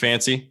tickle your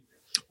fancy?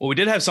 Well, we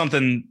did have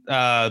something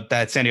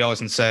that Sandy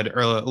Alderson said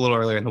a little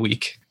earlier in the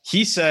week.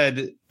 He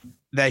said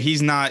that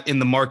he's not in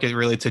the market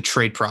really to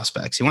trade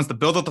prospects. He wants to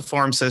build up the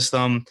farm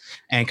system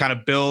and kind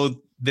of build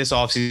this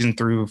offseason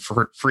through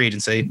free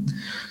agency.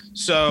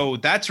 So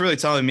that's really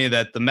telling me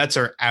that the Mets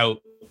are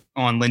out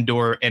on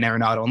Lindor and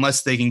Arenado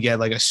unless they can get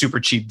like a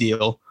super cheap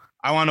deal.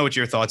 I want to know what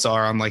your thoughts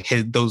are on like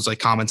those like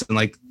comments and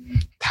like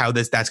how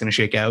that's going to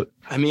shake out.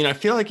 I mean, I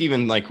feel like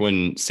even like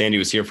when Sandy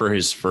was here for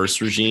his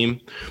first regime,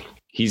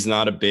 he's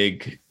not a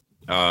big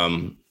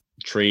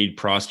trade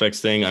prospects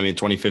thing. I mean,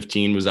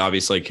 2015 was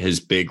obviously like his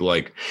big,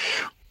 like,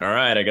 all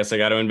right, I guess I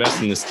got to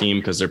invest in this team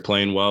because they're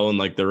playing well and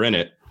like they're in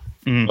it.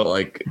 Mm. But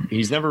like,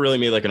 he's never really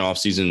made like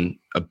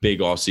a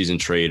big off-season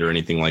trade or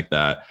anything like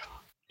that.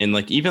 And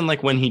like, even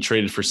like when he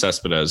traded for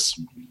Cespedes,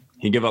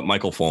 he gave up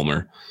Michael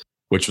Fulmer,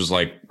 which was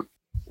like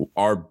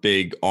our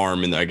big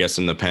arm in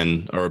the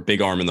pen, or a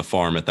big arm in the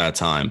farm at that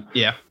time.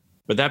 Yeah.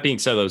 But that being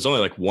said, there was only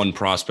like one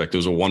prospect. It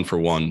was a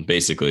 1-for-1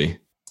 basically.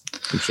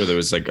 I'm sure there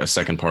was like a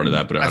second part of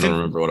that, but I don't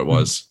remember what it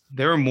was.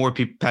 There were more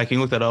people. Pat, can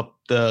you look that up?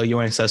 The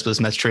Yoenis Cespedes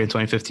Mets trade in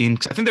 2015.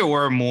 I think there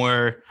were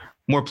more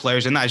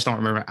players, and I just don't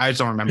remember. I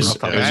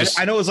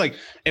know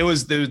it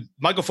was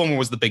Michael Fulmer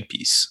was the big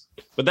piece.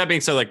 But that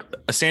being said, like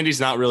Sandy's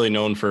not really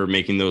known for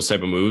making those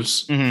type of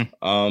moves.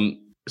 Mm-hmm.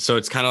 So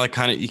it's kind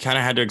of you kind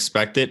of had to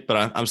expect it,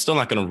 but I'm still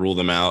not going to rule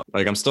them out.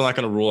 Like I'm still not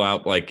going to rule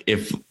out like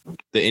if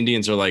the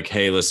Indians are like,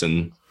 hey,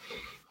 listen,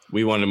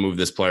 we want to move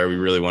this player, we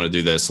really want to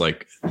do this,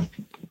 like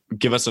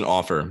give us an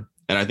offer.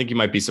 And I think you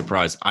might be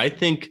surprised. I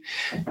think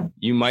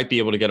you might be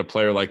able to get a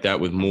player like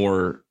that with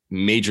more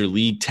major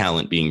league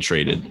talent being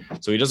traded.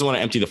 So he doesn't want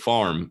to empty the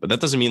farm, but that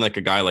doesn't mean like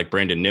a guy like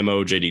Brandon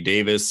Nimmo, JD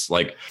Davis,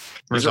 like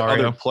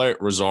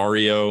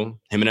Rosario,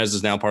 Jimenez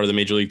is now part of the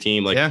major league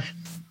team. Like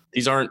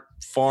these aren't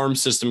farm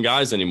system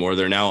guys anymore.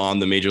 They're now on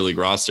the major league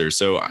roster.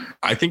 So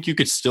I think you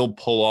could still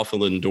pull off a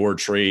Lindor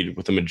trade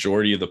with the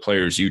majority of the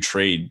players you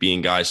trade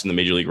being guys from the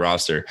major league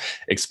roster,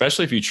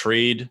 especially if you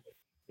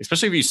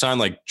sign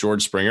like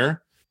George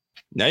Springer.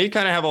 Now you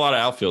kind of have a lot of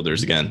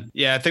outfielders again.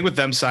 Yeah, I think with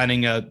them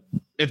signing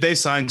if they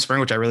sign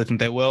Springer, which I really think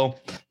they will,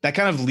 that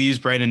kind of leaves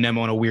Brandon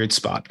Nimmo in a weird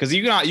spot because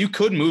you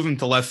could move him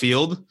to left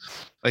field.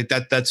 Like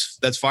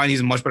that's fine. He's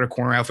a much better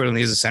corner outfielder than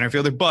he is a center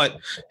fielder. But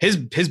his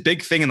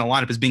big thing in the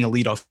lineup is being a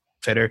leadoff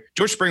hitter.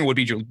 George Springer would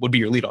be your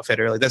leadoff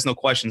hitter. Like that's no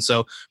question.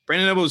 So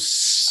Brandon Nimmo's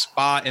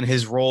spot and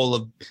his role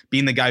of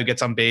being the guy who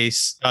gets on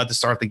base to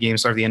start the game,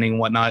 start the inning, and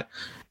whatnot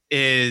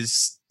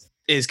is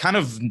kind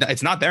of,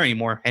 it's not there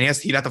anymore. And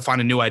he'd have to find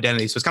a new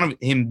identity. So it's kind of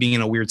him being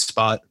in a weird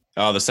spot.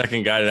 Oh, the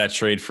second guy to that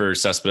trade for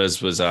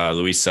Cespedes was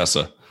Luis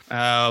Sessa.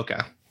 Okay.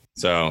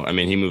 So, I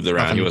mean, he moved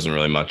around. Nothing. He wasn't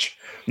really much.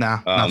 Nah,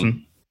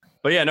 nothing.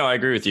 But yeah, no, I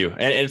agree with you.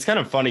 And it's kind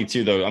of funny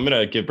too, though. I'm going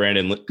to give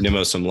Brandon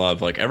Nimmo some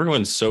love. Like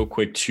everyone's so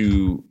quick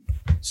to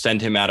send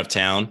him out of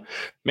town.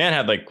 Man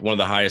had like one of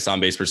the highest on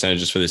base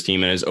percentages for this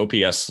team. And his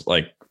OPS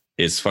like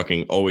is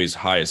fucking always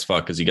high as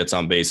fuck because he gets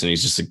on base and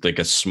he's just like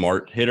a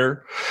smart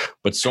hitter.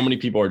 But so many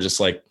people are just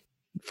like,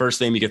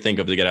 first name you could think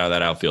of to get out of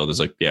that outfield is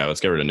like, yeah, let's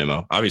get rid of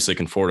Nimmo. Obviously,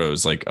 Conforto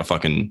is like a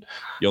fucking,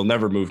 you'll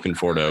never move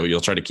Conforto.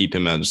 You'll try to keep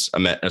him as a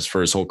Met as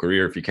for his whole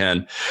career if you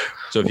can.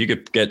 So if you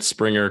could get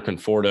Springer,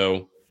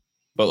 Conforto,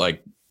 but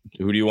like,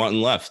 who do you want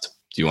in left?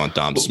 Do you want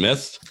Dom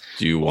Smith?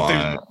 Do you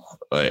want,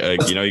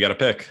 you got to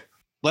pick.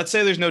 Let's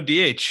say there's no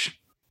DH.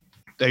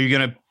 Are you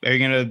gonna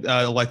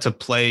elect to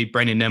play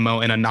Brandon Nimmo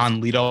in a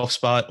non-leadoff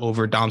spot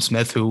over Dom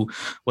Smith, who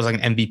was like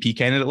an MVP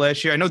candidate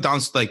last year? I know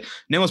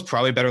Nimmo's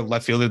probably a better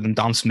left fielder than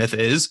Dom Smith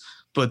is,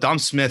 but Dom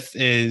Smith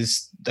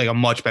is like a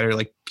much better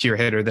like pure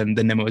hitter than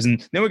Nimmo is.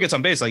 And Nimmo gets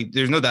on base. Like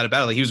there's no doubt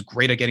about it. Like he was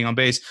great at getting on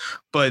base,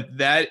 but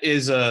that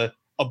is a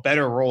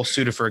better role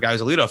suited for a guy who's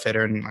a leadoff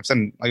hitter. And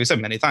like I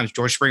said many times,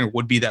 George Springer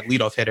would be that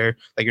leadoff hitter.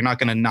 Like you're not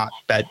going to not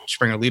bet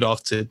Springer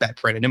leadoff to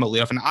bet Brandon Nimmo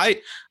leadoff. And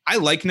I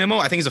like Nimmo.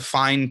 I think he's a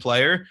fine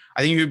player.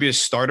 I think he would be a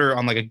starter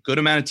on like a good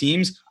amount of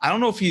teams. I don't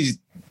know if he's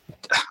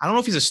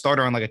a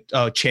starter on like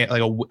a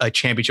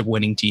championship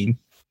winning team.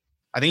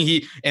 I think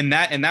he in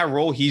that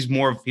role he's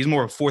more of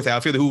a fourth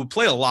outfielder who would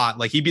play a lot.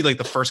 Like he'd be like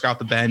the first guy off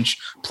the bench,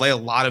 play a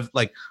lot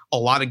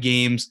of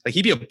games. Like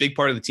he'd be a big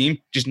part of the team,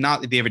 just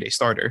not the everyday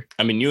starter.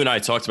 I mean, you and I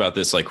talked about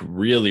this like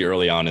really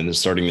early on in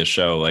starting the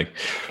show. Like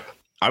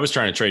I was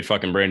trying to trade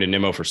fucking Brandon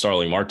Nimmo for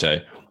Starling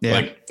Marte. Yeah.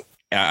 Like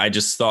I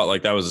just thought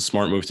like that was a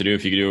smart move to do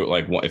if you could do it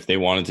like if they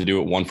wanted to do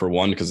it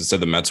 1-for-1 because it said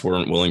the Mets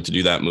weren't willing to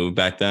do that move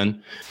back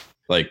then.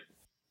 Like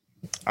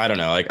I don't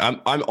know. Like I'm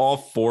all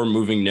for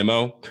moving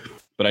Nimmo.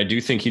 But I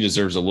do think he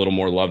deserves a little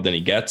more love than he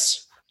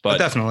gets. But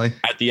definitely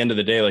at the end of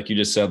the day, like you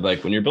just said,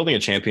 like when you're building a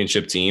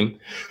championship team,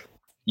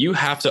 you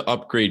have to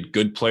upgrade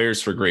good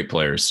players for great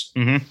players.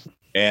 Mm-hmm.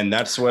 And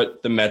that's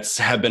what the Mets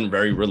have been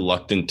very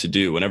reluctant to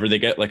do. Whenever they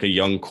get like a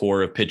young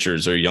core of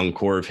pitchers or a young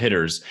core of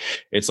hitters,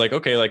 it's like,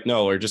 okay, like,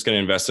 no, we're just going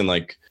to invest in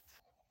like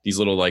these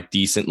little like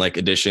decent like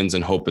additions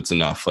and hope it's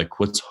enough. Like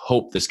let's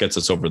hope this gets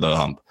us over the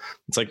hump.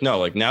 It's like, no,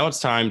 like now it's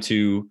time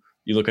to,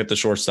 you look at the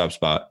shortstop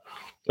spot.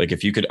 Like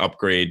if you could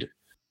upgrade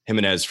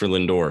Jimenez for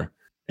Lindor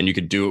and you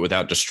could do it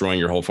without destroying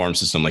your whole farm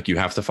system, like you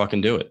have to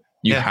fucking do it.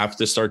 You have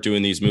to start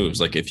doing these moves.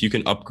 Like if you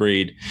can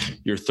upgrade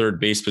your third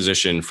base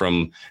position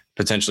from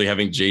potentially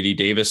having JD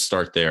Davis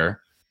start there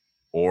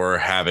or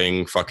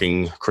having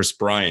fucking Chris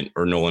Bryant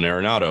or Nolan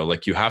Arenado,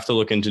 like you have to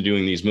look into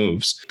doing these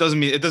moves. It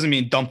doesn't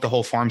mean dump the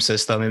whole farm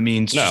system. It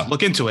means just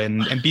look into it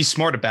and be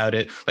smart about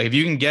it. Like if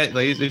you can get,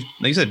 like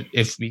you said,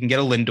 if you can get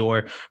a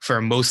Lindor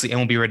for mostly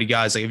MLB ready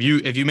guys, like if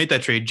you make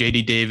that trade,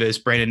 JD Davis,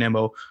 Brandon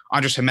Nimmo,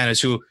 Andres Jimenez,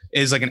 who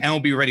is like an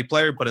MLB ready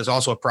player, but is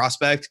also a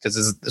prospect because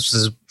this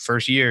was his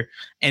first year,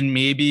 and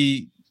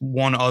maybe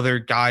one other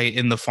guy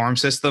in the farm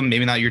system,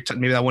 maybe not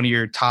one of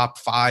your top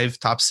 5,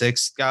 top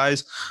 6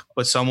 guys,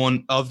 but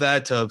someone of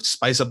that to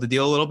spice up the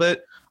deal a little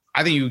bit.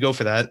 I think you would go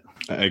for that.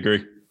 I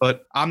agree,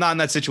 but I'm not in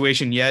that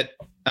situation yet.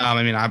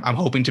 I mean, I'm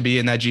hoping to be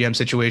in that GM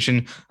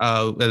situation.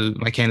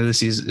 My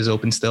candidacy is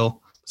open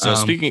still. So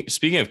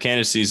speaking of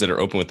candidacies that are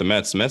open with the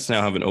Mets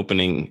now have an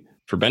opening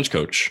for bench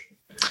coach.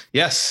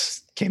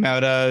 Yes, came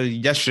out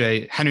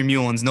yesterday. Henry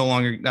Mullins no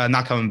longer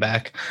not coming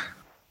back.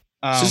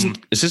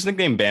 Is his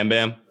nickname Bam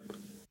Bam?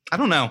 I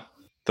don't know. I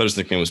thought his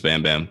nickname was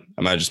Bam Bam.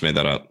 I might have just made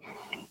that up.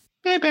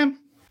 Bam Bam.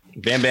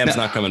 Bam Bam's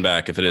not coming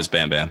back if it is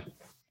Bam Bam.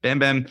 Bam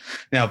Bam.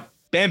 Now,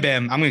 Bam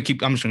Bam, I'm just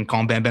going to call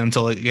him Bam Bam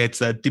until it gets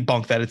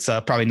debunked that it's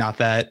probably not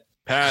that.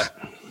 Pat.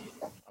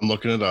 I'm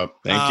looking it up.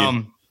 Thank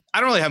you. I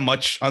don't really have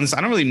much on this.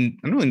 I don't really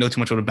know too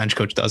much what a bench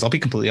coach does. I'll be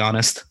completely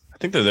honest. I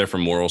think they're there for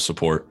moral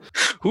support.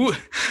 We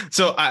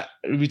talked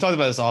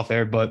about this off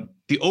air, but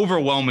the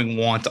overwhelming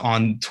want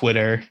on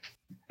Twitter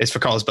is for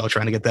Carlos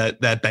Beltran to get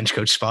that bench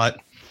coach spot.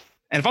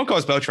 And if I'm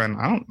Carlos Beltran,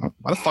 I don't know.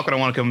 Why the fuck would I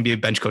want to come and be a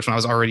bench coach when I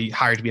was already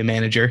hired to be a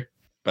manager?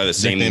 by the His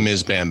same name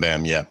is Bam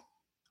Bam. Yeah.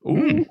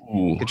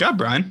 Ooh, Good job,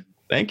 Brian.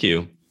 thank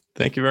you.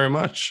 Thank you very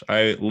much.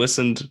 I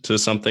listened to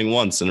something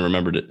once and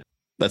remembered it.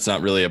 That's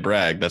not really a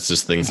brag. That's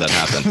just things that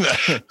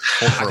happen.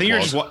 I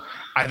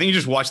think you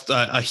just watched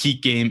a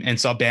Heat game and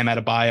saw Bam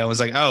Adebayo. I was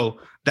like, oh,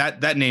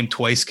 that name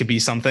twice could be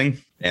something.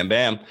 Bam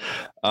Bam.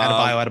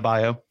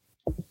 Adebayo.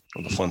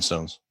 The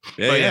Flintstones.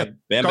 Yeah.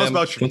 Bam Carlos Bam.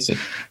 Beltran.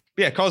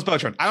 Yeah, Carlos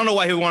Beltran. I don't know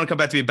why he would want to come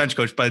back to be a bench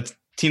coach, but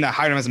team that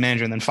hired him as a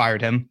manager and then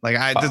fired him. Like,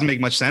 it doesn't make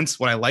much sense.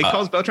 Would I like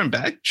Carlos Beltran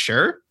back?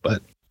 Sure,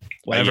 but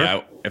whatever.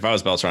 Yeah, if I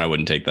was Beltran, I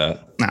wouldn't take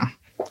that. No.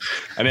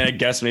 I mean, I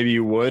guess maybe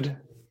you would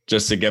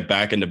just to get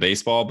back into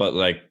baseball, but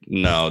like,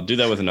 no, do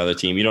that with another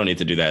team. You don't need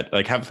to do that.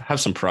 Like,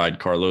 have some pride,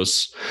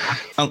 Carlos.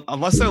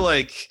 Unless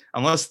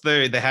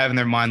they have in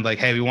their mind like,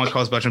 hey, we want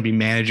Carlos Beltran to be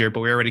manager, but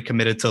we're already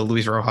committed to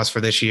Luis Rojas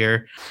for this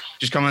year.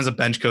 Just come as a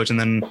bench coach and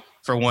then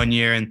for 1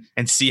 year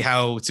and see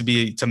how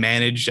to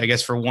manage, I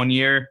guess, for 1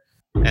 year,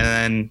 and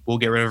then we'll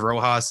get rid of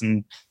Rojas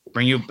and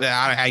bring you.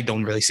 I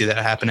don't really see that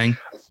happening.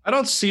 I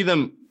don't see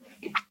them.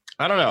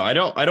 I don't know.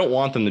 I don't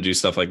want them to do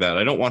stuff like that.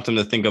 I don't want them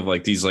to think of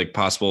like these like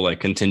possible like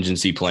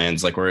contingency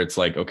plans, like where it's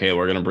like, okay,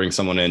 we're going to bring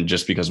someone in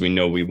just because we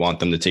know we want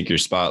them to take your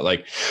spot.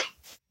 Like,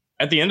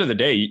 at the end of the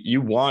day, you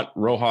want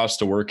Rojas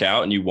to work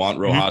out and you want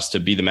Rojas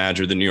to be the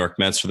manager of the New York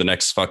Mets for the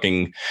next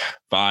fucking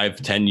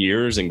 5-10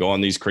 years and go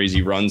on these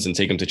crazy runs and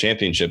take them to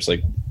championships.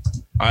 Like,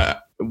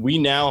 we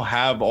now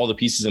have all the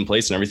pieces in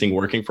place and everything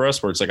working for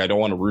us where it's like, I don't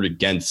want to root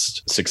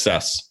against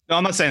success. No,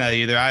 I'm not saying that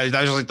either.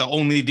 That was like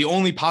the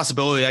only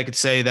possibility I could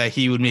say that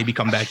he would maybe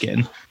come back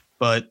in,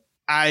 but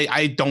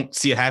I don't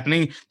see it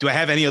happening. Do I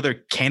have any other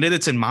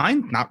candidates in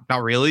mind?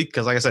 Not really.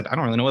 Cause like I said, I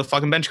don't really know what the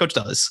fucking bench coach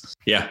does.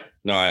 Yeah,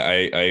 no,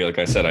 I like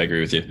I said, I agree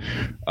with you.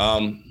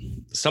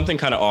 Something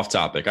kind of off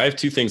topic. I have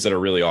two things that are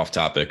really off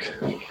topic.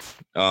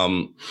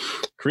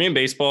 Korean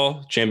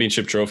baseball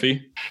championship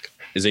trophy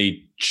is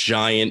a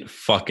giant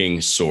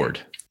fucking sword.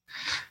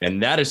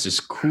 And that is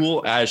just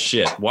cool as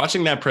shit.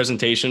 Watching that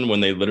presentation when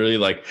they literally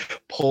like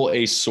pull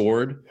a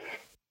sword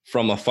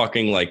from a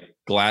fucking like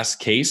glass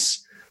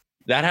case,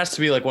 that has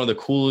to be like one of the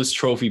coolest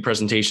trophy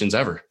presentations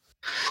ever.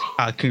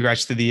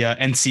 Congrats to the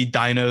NC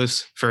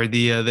Dinos for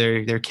the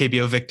their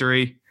KBO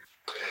victory.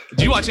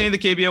 Did you watch any of the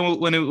KBO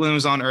when it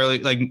was on early,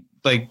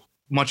 like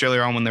much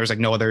earlier on when there was like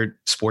no other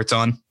sports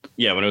on?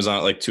 Yeah, when it was on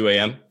at like 2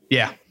 a.m.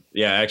 Yeah,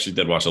 I actually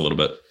did watch a little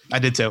bit. I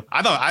did too.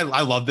 I thought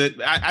I loved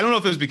it. I don't know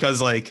if it was because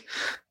like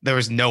there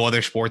was no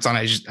other sports on.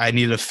 I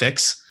needed a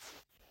fix.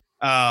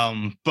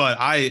 But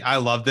I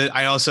loved it.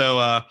 I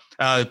also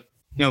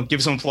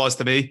give some applause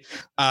to me.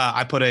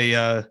 I put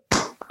a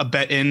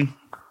bet in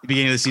the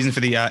beginning of the season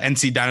for the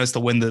NC Dinos to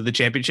win the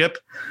championship.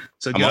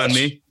 So good on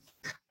me.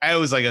 I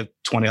was like a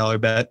 $20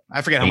 bet.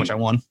 I forget how much I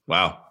won.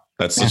 Wow.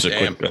 That's such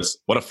a quick,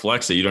 what a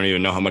flex that you don't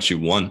even know how much you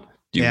won.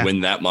 Do you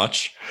win that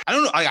much? I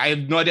don't know. I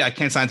have no idea. I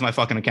can't sign into my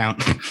fucking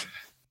account.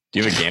 Do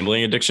you have a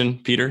gambling addiction,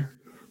 Peter?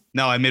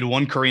 No, I made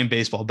one Korean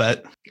baseball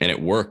bet. And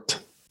it worked.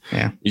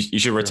 Yeah. You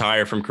should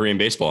retire from Korean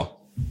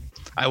baseball.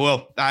 I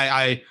will.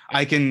 I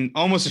can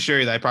almost assure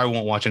you that I probably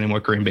won't watch any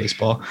more Korean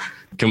baseball.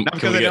 Not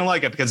because I don't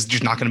like it, because it's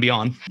just not going to be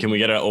on. Can we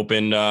get an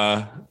open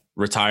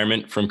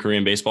retirement from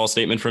Korean baseball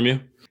statement from you?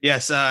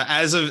 Yes.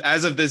 As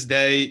of this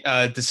day,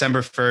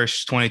 December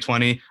 1st,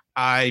 2020,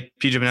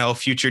 PJ Bennell,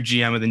 future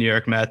GM of the New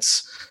York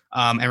Mets,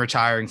 and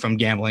retiring from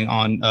gambling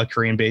on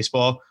Korean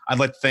baseball. I'd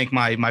like to thank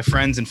my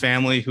friends and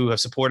family who have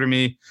supported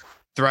me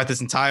throughout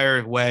this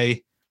entire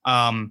way.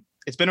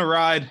 It's been a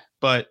ride,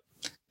 but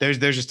there's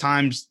just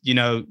times, you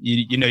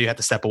have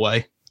to step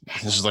away.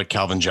 This is like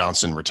Calvin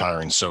Johnson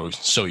retiring so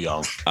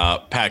young.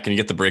 Pat, can you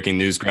get the breaking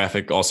news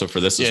graphic also for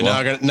this as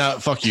well? No,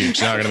 fuck you.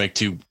 Now I'm going to make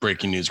 2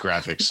 breaking news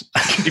graphics.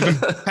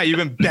 You've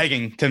been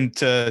begging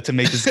to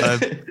make this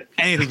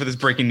anything for this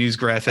breaking news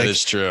graphic. That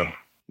is true.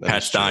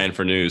 Pat's dying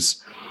for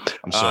news.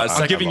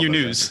 I'm giving you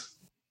news.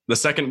 The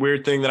second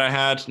weird thing that I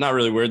had, not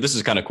really weird, this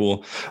is kind of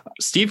cool.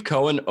 Steve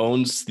Cohen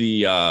owns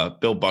the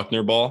Bill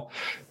Buckner ball.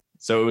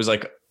 So it was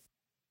like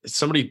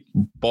somebody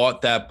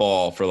bought that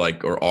ball for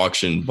like, or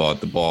auction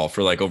bought the ball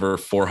for like over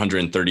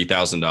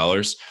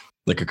 $430,000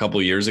 like a couple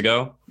of years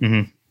ago.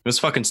 Mm-hmm. It was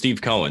fucking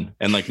Steve Cohen.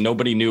 And like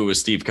nobody knew it was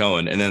Steve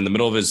Cohen. And then in the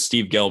middle of his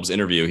Steve Gelb's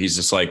interview, he's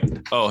just like,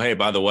 oh, hey,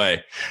 by the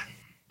way,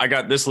 I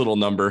got this little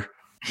number.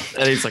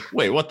 And he's like,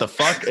 wait, what the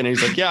fuck? And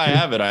he's like, yeah, I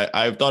have it.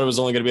 I thought it was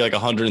only going to be like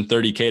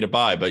 $130K to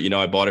buy, but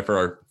I bought it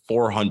for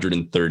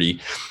 $430.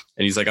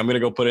 And he's like, I'm going to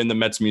go put it in the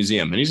Mets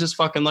museum. And he's just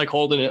fucking like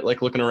holding it,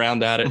 like looking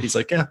around at it. He's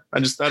like, yeah, I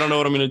don't know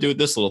what I'm going to do with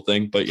this little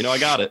thing, but I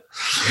got it.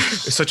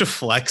 It's such a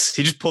flex.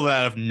 He just pulled it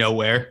out of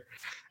nowhere.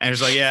 And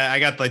he's like, yeah, I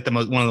got like one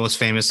of the most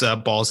famous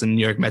balls in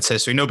New York Mets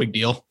history. No big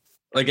deal.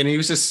 Like, and he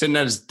was just sitting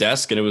at his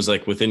desk and it was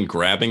like within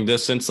grabbing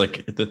distance.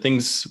 Like the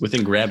things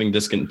within grabbing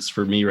distance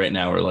for me right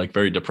now are like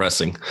very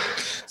depressing.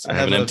 So I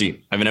have an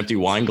empty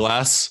wine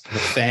glass. The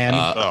fan.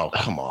 Oh,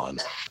 come on.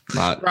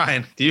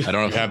 Ryan, do you? I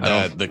don't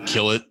have the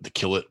kill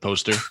it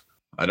poster.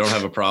 I don't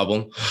have a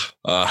problem.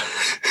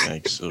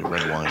 Thanks.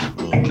 Red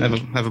wine. I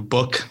have a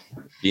book.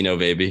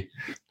 Baby.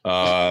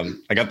 I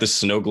got this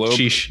snow globe.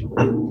 Sheesh.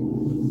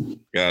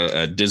 Got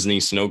a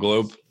Disney snow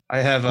globe. I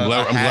have. I'm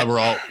glad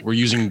we're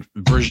using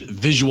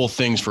visual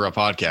things for a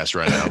podcast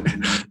right now.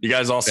 You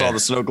guys all saw the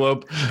snow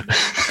globe?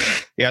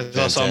 Yeah,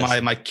 I saw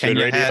my Kenya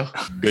Good radio.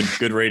 hat.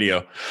 Good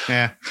radio.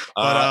 Yeah,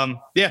 but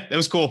yeah, it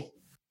was cool.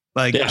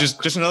 Like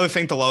just another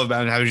thing to love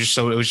about it. How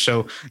it was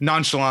so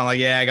nonchalant. Like,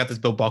 yeah, I got this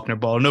Bill Buckner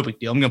ball. No big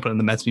deal. I'm gonna put it in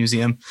the Mets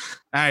Museum.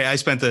 I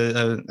spent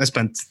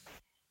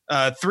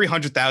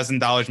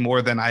 $300,000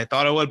 more than I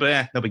thought I would,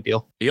 but no big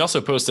deal. He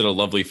also posted a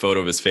lovely photo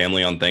of his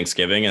family on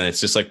Thanksgiving, and it's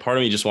just like part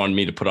of me just wanted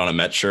me to put on a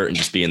Met shirt and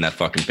just be in that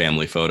fucking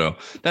family photo.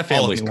 That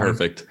family's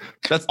perfect.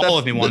 That's all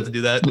of me wanted to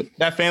do that.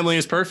 That family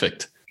is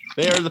perfect.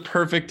 They are the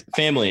perfect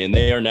family, and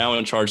they are now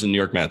in charge of the New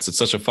York Mets. It's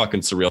such a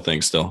fucking surreal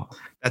thing still.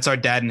 That's our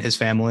dad and his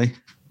family.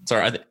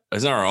 Sorry,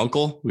 isn't our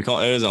uncle? We call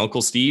it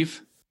Uncle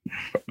Steve.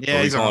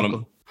 Yeah, he's our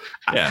uncle.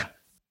 Yeah.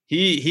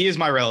 He is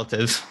my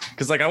relative.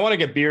 Because like I want to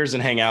get beers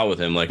and hang out with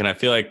him. Like, and I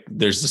feel like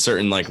there's a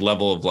certain like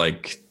level of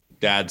like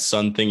dad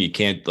son thing. You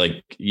can't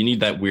like you need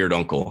that weird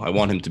uncle. I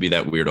want him to be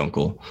that weird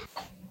uncle.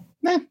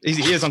 Nah,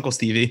 he is Uncle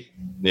Stevie.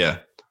 Yeah.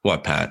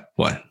 What, Pat?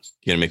 What?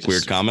 You gonna make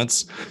weird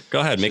comments? Go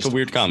ahead, make a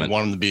weird comment.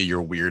 Want him to be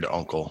your weird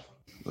uncle.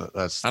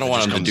 I don't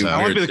want him to do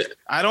weird.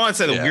 I don't want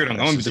to say the weird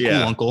uncle. I want him to be the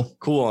cool uncle.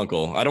 Cool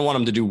uncle. I don't want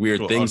him to do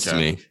weird things to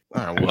me.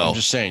 All right, well, I'm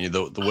just saying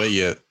the way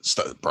you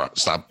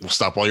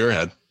stop while you're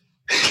ahead.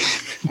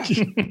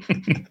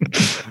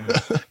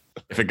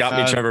 If it got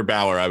me Trevor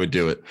Bauer, I would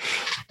do it.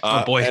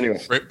 Oh boy! Anyway,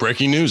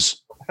 breaking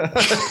news.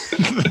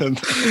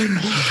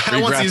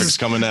 Graphics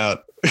coming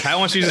out. I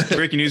want you to use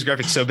breaking news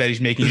graphics so bad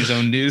he's making his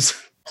own news.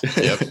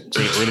 Yep,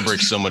 we're gonna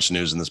break so much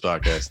news in this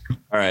podcast.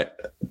 All right.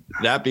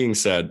 That being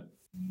said,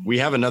 we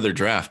have another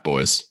draft,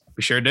 boys.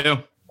 We sure do.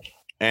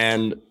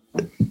 And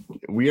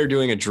we are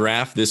doing a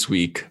draft this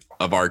week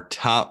of our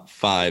top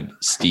 5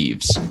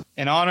 Steves.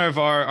 In honor of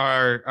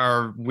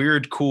our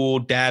weird, cool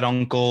dad,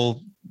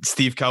 uncle,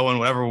 Steve Cohen,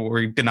 whatever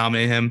we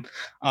denominate him.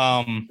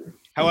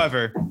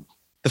 However,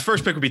 the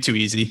first pick would be too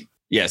easy.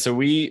 Yeah, so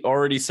we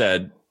already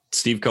said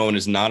Steve Cohen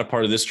is not a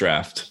part of this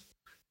draft,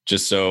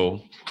 just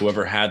so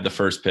whoever had the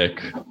first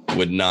pick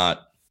would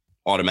not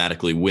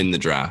automatically win the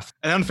draft.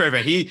 An unfair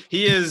event. He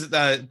is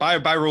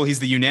by rule, he's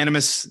the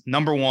unanimous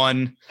number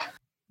one.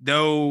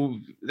 Though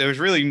there's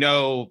really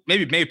no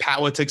maybe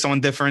Pat would take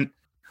someone different,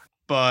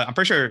 but I'm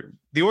pretty sure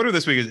the order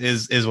this week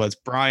is what's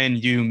Brian,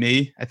 you,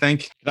 me, I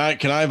think.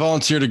 Can I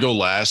volunteer to go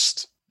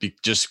last?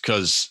 Just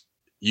because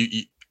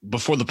you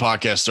before the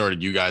podcast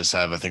started, you guys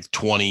have I think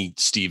 20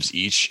 Steves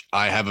each.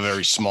 I have a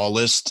very small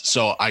list,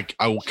 so I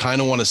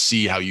kind of want to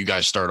see how you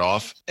guys start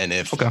off, and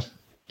if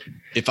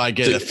I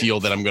get a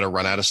feel that I'm going to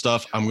run out of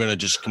stuff, I'm going to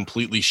just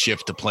completely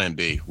shift to Plan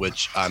B,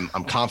 which I'm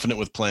confident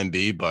with Plan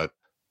B, but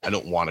I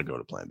don't want to go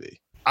to Plan B.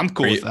 I'm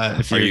cool with that.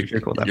 If you're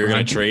cool with that. You're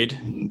going to trade?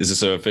 Is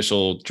this an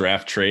official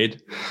draft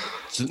trade?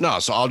 So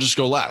I'll just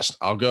go last.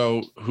 I'll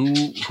go.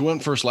 Who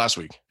went first last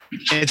week?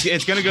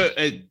 It's going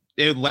to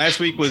go. Last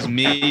week was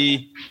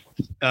me,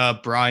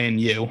 Brian,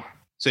 you.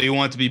 So you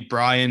want it to be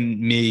Brian,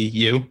 me,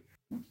 you?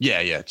 Yeah.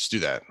 Let's do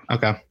that.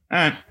 Okay.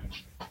 All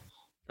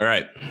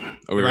right.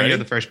 Are we ready?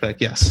 The first pick.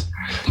 Yes.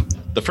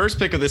 The first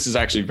pick of this is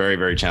actually very,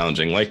 very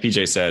challenging. Like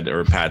PJ said,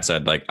 or Pat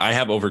said, like I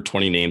have over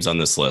 20 names on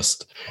this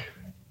list.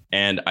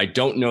 And I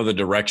don't know the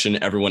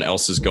direction everyone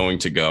else is going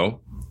to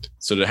go.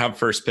 So to have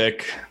first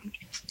pick,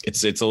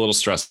 it's a little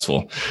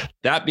stressful.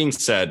 That being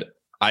said,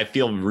 I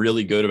feel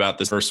really good about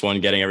this first one,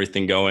 getting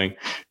everything going.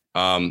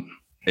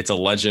 It's a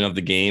legend of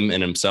the game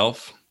in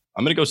himself.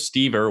 I'm going to go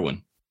Steve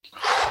Irwin,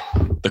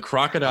 the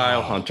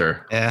Crocodile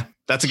Hunter. Yeah,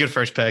 that's a good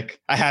first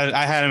pick. I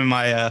had him in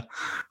my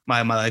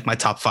my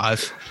top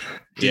 5.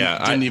 I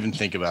didn't even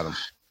think about him.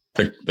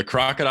 The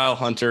Crocodile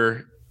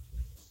Hunter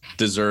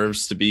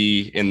deserves to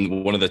be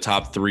in one of the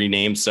top 3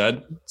 names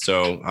said.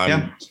 So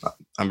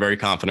I'm very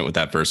confident with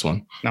that first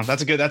one. No,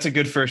 that's a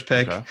good first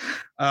pick. Okay.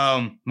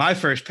 My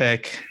first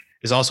pick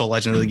is also a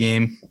legend of the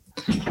game.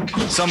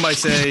 Some might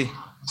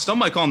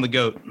call him the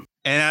GOAT,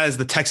 and that is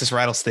the Texas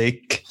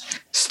Rattlesnake,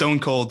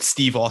 Stone Cold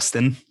Steve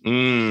Austin.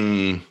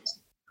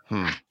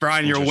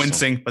 Brian, you're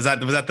wincing. Was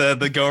that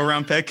the go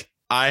around pick?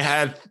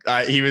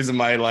 He was in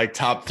my like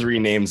top 3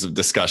 names of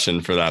discussion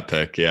for that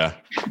pick. Yeah,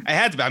 I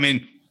had to. I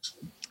mean,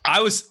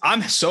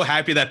 I'm so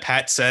happy that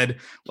Pat said,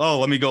 "Oh,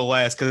 let me go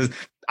last," because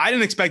I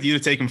didn't expect you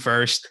to take him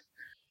first.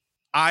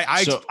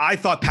 I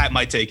thought Pat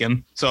might take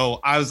him,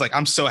 so I was like,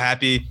 I'm so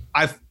happy.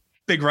 I've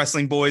big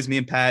wrestling boys, me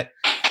and Pat.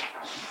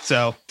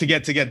 So to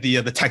get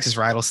the Texas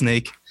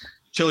Rattlesnake,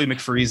 Chili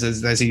McFreeze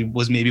as he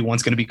was maybe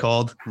once going to be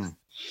called.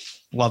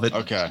 Love it.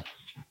 Okay,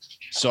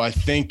 so I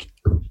think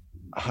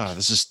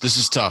this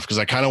is tough because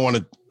I kind of want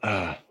to.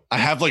 I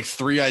have like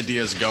 3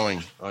 ideas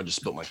going. Oh, I just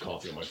spilled my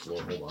coffee on my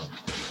floor. Hold on.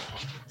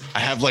 I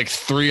have like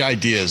 3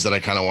 ideas that I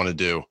kind of want to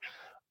do.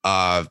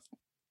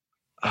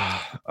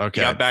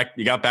 Okay.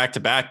 You got back to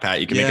back,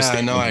 Pat. You can make a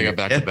statement. I know I got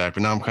back to back,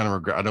 but now I'm kind of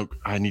regret.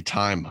 I need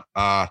time.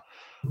 I'm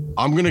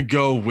going to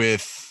go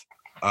with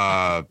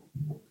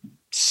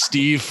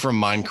Steve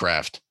from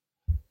Minecraft.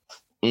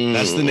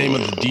 That's the name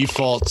of the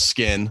default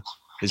skin.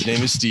 His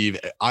name is Steve.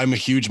 I'm a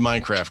huge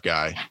Minecraft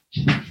guy.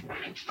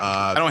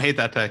 I don't hate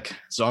that pick.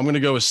 So I'm going to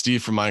go with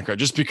Steve for Minecraft,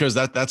 just because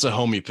that's a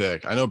homie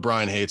pick. I know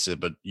Brian hates it,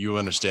 but you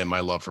understand my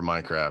love for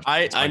Minecraft.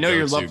 It's my I know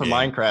your go-to love for game.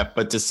 Minecraft,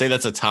 but to say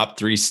that's a top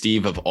 3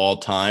 Steve of all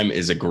time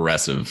is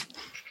aggressive.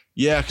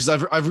 Yeah, because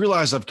I've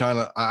realized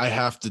I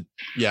have to.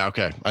 Yeah,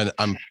 okay.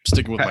 I'm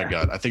sticking with my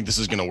gut. I think this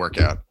is going to work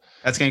out.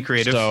 That's getting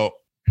creative. So,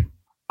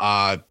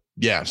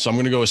 yeah. So I'm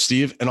going to go with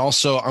Steve, and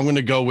also I'm going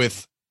to go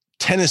with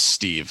Tennis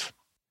Steve.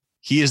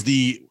 He is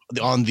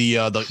on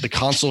the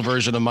console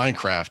version of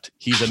Minecraft.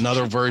 He's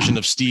another version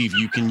of Steve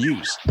you can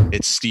use.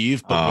 It's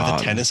Steve, but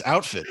with a tennis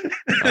outfit.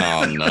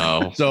 Oh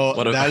no! So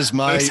that is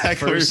my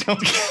exactly first.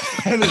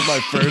 That is my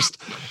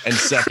first and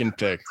second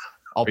pick.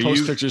 I'll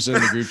post pictures in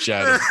the group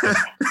chat.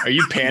 Are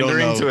you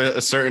pandering to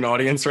a certain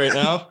audience right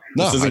now?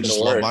 No, This isn't I just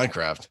gonna love work.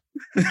 Minecraft.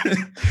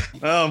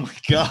 Oh my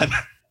god!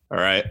 All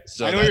right.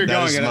 So I know where you're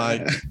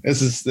that going.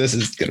 is This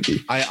is gonna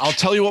be I'll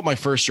tell you what my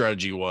first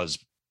strategy was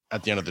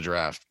at the end of the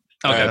draft.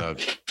 Okay.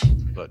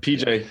 But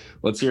PJ,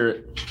 let's hear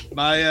it.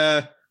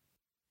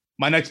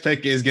 my next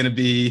pick is gonna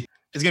be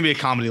a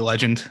comedy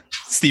legend,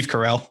 Steve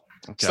Carell,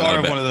 okay. star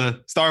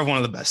of one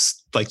of the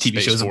best like TV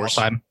Space shows Force.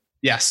 of all time.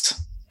 Yes,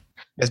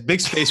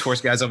 big Space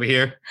Force guys over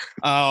here.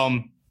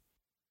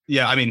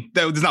 Yeah, I mean,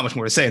 there's not much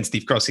more to say. And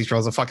Steve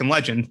Carell's a fucking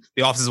legend.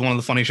 The Office is one of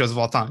the funniest shows of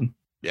all time.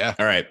 Yeah.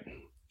 All right.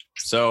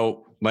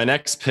 So my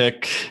next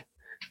pick,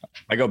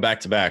 I go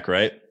back to back,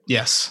 right?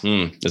 Yes.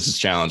 This is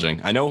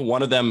challenging. I know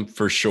one of them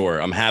for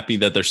sure. I'm happy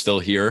that they're still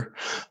here.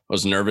 I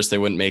was nervous they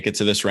wouldn't make it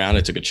to this round.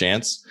 I took a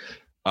chance.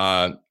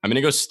 I'm going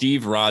to go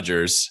Steve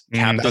Rogers,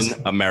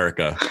 Captain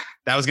America.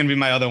 That was gonna be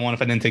my other one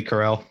if I didn't take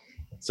Carell.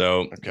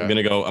 So I'm going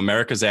to go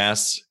America's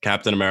ass,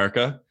 Captain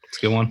America. It's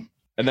a good one.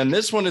 And then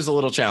this one is a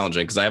little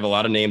challenging because I have a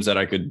lot of names that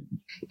I could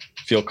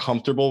feel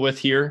comfortable with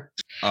here.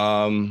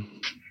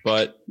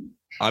 But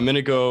I'm going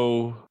to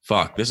go,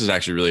 this is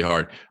actually really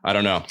hard. I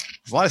don't know.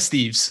 There's a lot of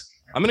Steves.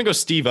 I'm going to go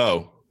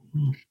Steve-O.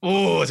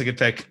 Oh, that's a good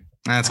pick.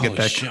 That's a good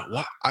pick. Shit.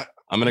 What?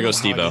 I'm going to go I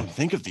Steve-O. didn't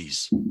think of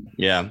these.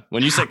 Yeah.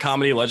 When you said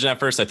comedy legend at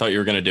first, I thought you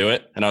were going to do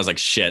it. And I was like,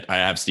 shit, I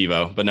have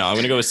Steve-O. But no, I'm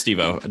going to go with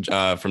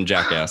Steve-O from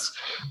Jackass.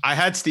 I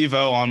had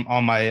Steve-O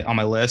on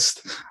my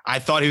list. I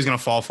thought he was going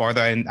to fall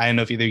farther. I didn't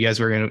know if either of you guys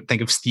were going to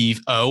think of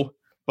Steve-O,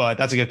 but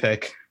that's a good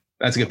pick.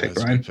 That's a good pick,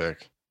 That's a Brian. good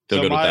pick. Feel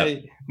So good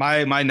with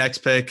that. my next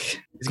pick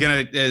is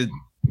going to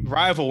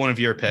rival one of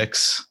your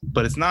picks,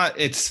 but it's not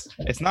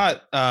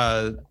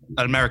an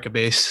America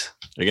base.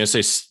 You're going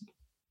to say,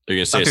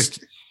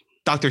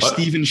 Dr.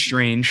 Stephen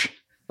Strange.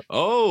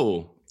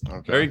 oh,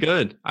 Okay. very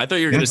good. I thought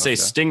you were going to say Okay.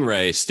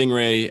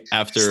 Stingray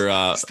after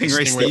Stingray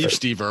Stingray Steve. for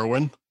Steve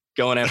Irwin.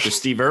 going after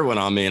Steve Irwin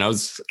on me. And I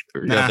was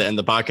going to Nah. have to end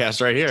the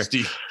podcast right here.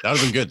 Steve, that would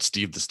have been good.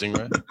 Steve the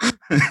Stingray.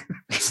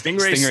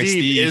 Stingray Stingray Steve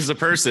Steve. is a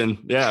person.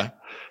 Yeah.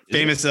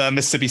 Famous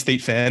Mississippi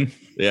State fan.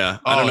 Yeah.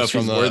 I don't know if it's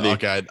from he's the. worthy.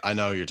 Okay, I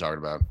know who you're talking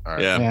about. All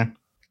right. Yeah. Yeah.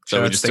 So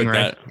Shout we out just took Stingray.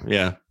 that.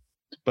 Yeah.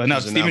 But no,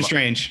 He's in Stephen that-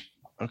 Strange.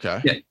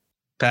 Okay. Yeah.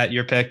 Pat,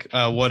 your pick.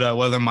 What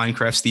other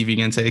Minecraft Steve you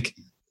gonna take?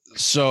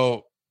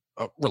 So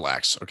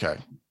relax. Okay.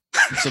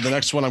 So the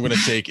next one I'm going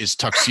to take is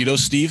Tuxedo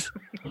Steve.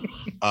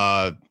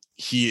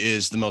 He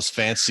is the most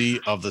fancy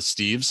of the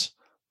Steves,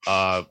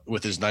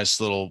 with his nice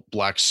little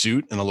black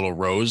suit and a little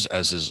rose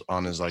as his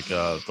on his like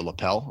the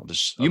lapel. Of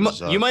his, You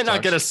might not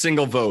tux. get a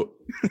single vote.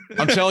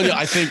 I'm telling you,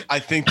 I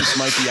think this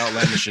might be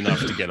outlandish enough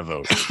to get a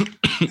vote.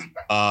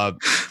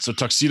 So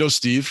Tuxedo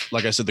Steve,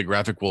 like I said, the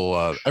graphic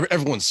will.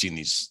 Everyone's seen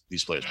these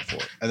players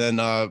before. And then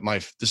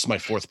this is my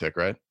fourth pick,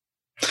 right?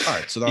 All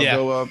right, so then Yeah.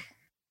 I'll go.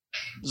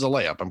 This is a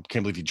layup. I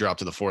can't believe he dropped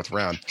to the fourth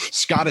round.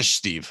 Scottish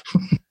Steve.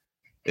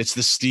 It's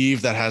the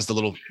Steve that has the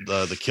little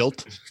the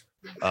kilt.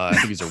 I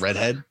think he's a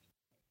redhead.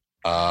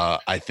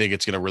 I think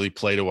it's going to really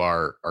play to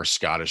our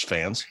Scottish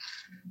fans,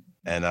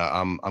 and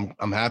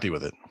I'm happy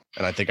with it.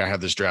 And I think I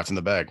have this draft in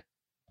the bag.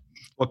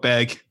 What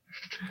bag?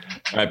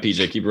 All right,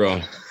 PJ, keep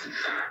rolling.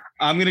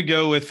 I'm gonna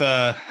go with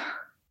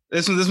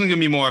this one's gonna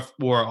be more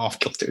off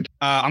kiltered.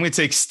 I'm gonna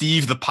take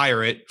Steve the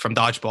Pirate from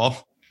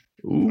Dodgeball.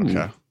 Ooh.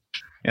 Okay.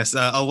 Yes,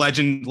 a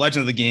legend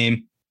of the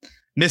game.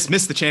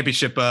 Missed the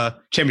championship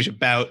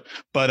bout,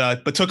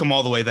 but took him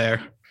all the way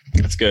there.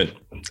 That's good.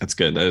 That's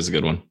good. That is a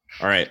good one.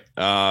 All right.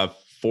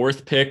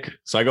 Fourth pick.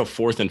 So I go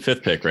fourth and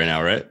fifth pick right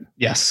now, right?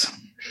 Yes.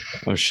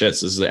 Oh shit.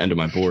 So this is the end of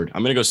my board.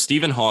 I'm gonna go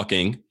Stephen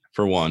Hawking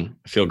for one.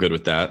 I feel good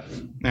with that.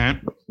 All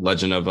right.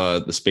 Legend of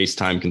the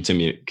space-time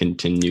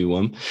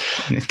continuum.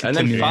 And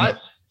then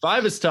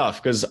five is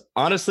tough because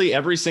honestly,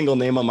 every single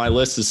name on my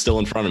list is still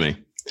in front of me.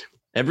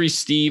 Every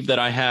Steve that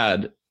I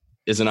had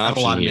is an I have a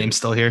option lot of here. names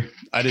still here.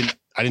 I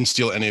didn't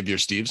steal any of your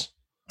Steves.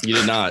 You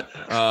did not.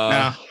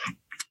 No,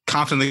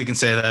 confidently can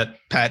say that,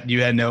 Pat.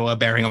 You had no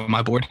bearing on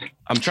my board.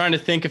 I'm trying to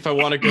think if I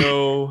want to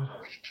go.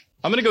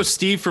 I'm going to go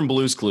Steve from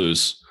Blue's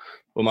Clues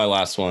with my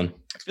last one.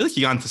 I feel like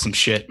you got into some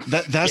shit.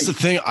 That's the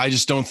thing. I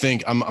just don't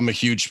think I'm a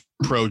huge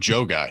pro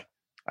Joe guy.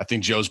 I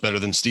think Joe's better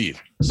than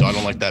Steve, so I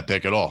don't like that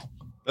pick at all.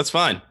 That's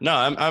fine.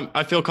 No,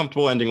 I feel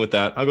comfortable ending with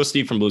that. I'll go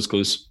Steve from Blue's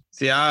Clues.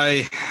 See,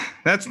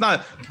 that's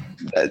not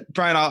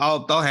Brian.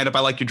 I'll hand up. I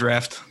like your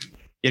draft.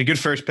 You had a good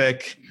first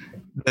pick.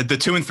 The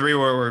 2 and 3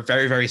 were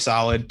very, very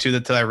solid. Two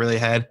that I really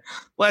had.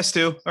 Last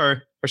two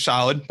are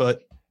solid,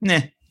 but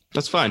nah.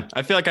 That's fine.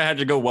 I feel like I had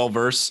to go well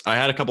versed. I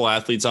had a couple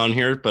athletes on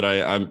here, but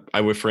I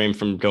refrained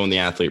from going the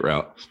athlete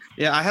route.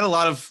 Yeah, I had a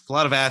lot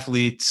of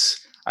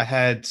athletes. I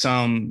had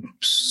some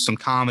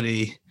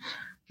comedy.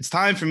 It's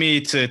time for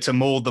me to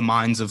mold the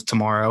minds of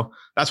tomorrow.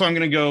 That's why I'm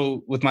going to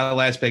go with my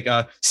last pick,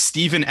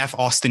 Stephen F.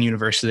 Austin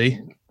University.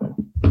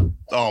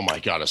 Oh my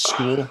God, a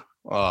school?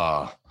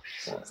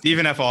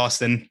 Stephen F.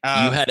 Austin.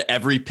 You had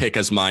every pick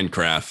as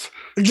Minecraft.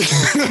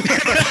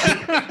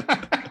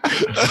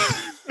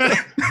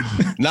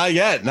 Not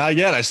yet.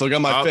 I still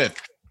got my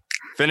fifth.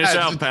 Finish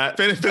out, Pat.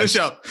 Finish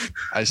up.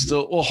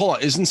 Hold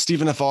on. Isn't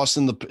Stephen F.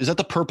 Austin is that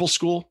the purple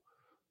school?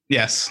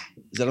 Yes.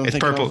 Is that what I'm it's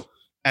thinking purple. of?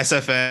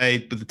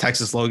 SFA with the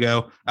Texas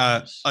logo.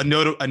 A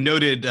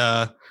noted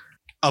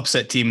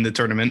upset team in the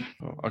tournament.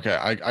 Okay.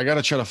 I got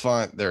to try to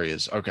find. There he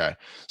is. Okay.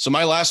 So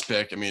my last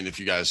pick, I mean, if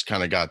you guys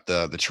kind of got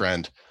the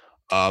trend,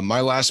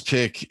 my last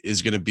pick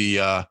is going to be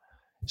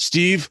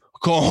Steve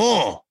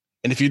Cohon.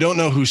 And if you don't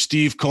know who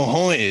Steve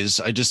Cohon is,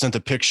 I just sent a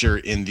picture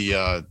in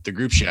the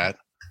group chat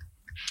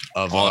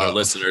of all our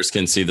listeners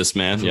can see this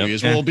man.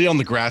 Yep. Well, it'll be on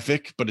the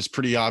graphic, but it's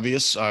pretty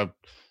obvious.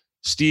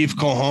 Steve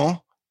Cohon.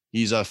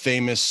 He's a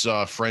famous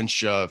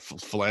French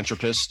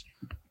philanthropist.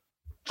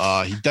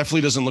 He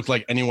definitely doesn't look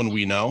like anyone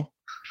we know.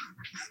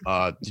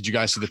 Did you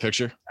guys see the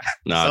picture?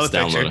 No, it's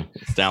downloading.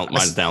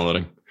 Mine's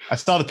downloading. I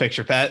saw the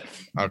picture, Pat.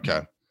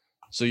 Okay.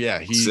 So yeah,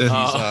 he's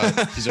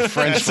a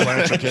French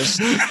philanthropist.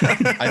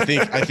 I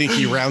think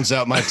he rounds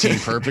out my team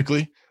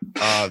perfectly.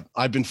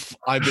 I've been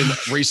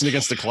racing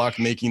against the clock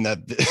making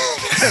that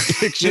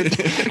picture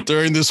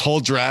during this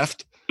whole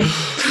draft.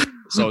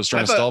 So I was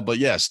trying to stall, but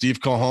yeah, Steve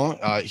Cohon.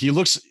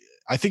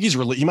 I think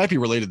he might be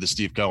related to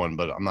Steve Cohen,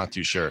 but I'm not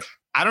too sure.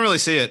 I don't really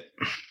see it.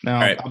 No,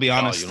 right. I'll be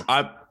honest.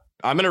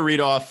 I'm going to read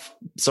off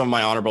some of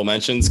my honorable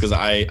mentions because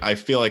I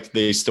feel like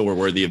they still were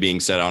worthy of being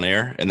said on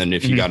air. And then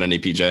if you got any,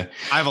 PJ.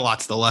 I have a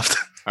lot still left.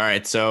 All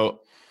right. So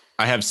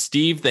I have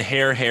Steve the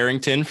Hare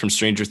Harrington from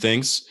Stranger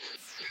Things.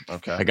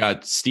 Okay. I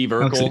got Steve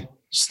Urkel,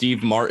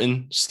 Steve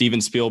Martin,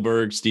 Steven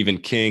Spielberg, Stephen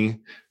King,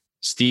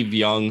 Steve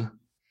Young,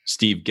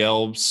 Steve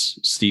Gelbs,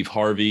 Steve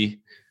Harvey,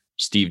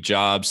 Steve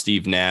Jobs,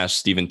 Steve Nash,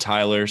 Steven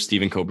Tyler,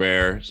 Stephen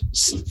Colbert,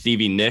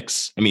 Stevie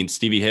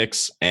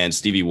Hicks, and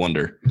Stevie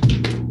Wonder.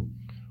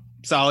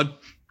 Solid.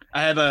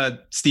 I have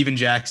Steven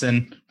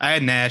Jackson. I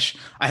had Nash.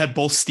 I had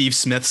both Steve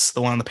Smiths,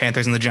 the one on the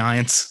Panthers and the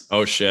Giants.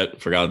 Oh, shit.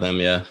 Forgot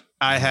them. Yeah.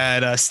 I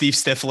had Steve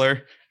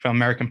Stifler from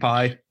American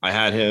Pie. I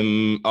had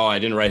him. Oh, I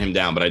didn't write him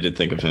down, but I did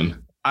think of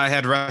him. I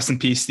had rest in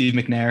peace, Steve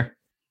McNair.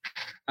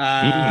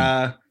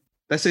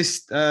 Let's say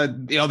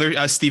the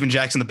other Steven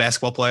Jackson, the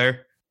basketball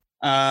player.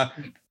 I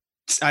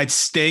had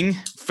Sting,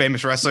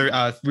 famous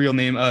wrestler, real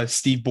name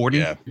Steve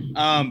Borden.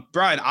 Yeah.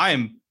 Brian, I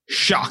am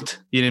shocked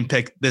you didn't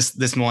pick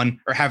this one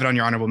or have it on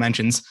your honorable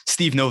mentions.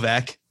 Steve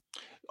Novak.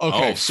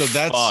 Okay, so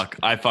that's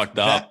I fucked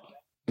up.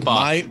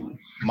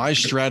 My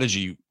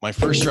strategy, my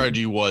first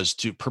strategy was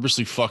to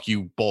purposely fuck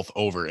you both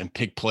over and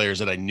pick players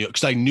that I knew,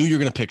 because I knew you're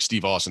going to pick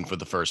Steve Austin for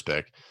the first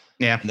pick.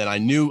 Yeah. And then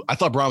I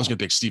thought Brian was going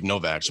to pick Steve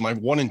Novak. So my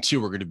 1 and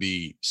 2 were going to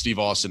be Steve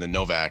Austin and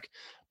Novak.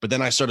 But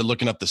then I started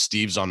looking up the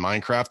Steves on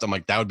Minecraft. I'm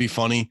like, that would be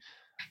funny.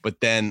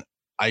 But then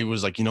I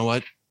was like, you know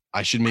what?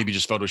 I should maybe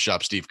just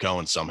Photoshop Steve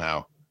Cohen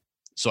somehow,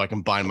 so I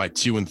combine my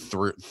 2 and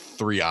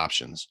 3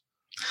 options.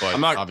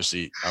 But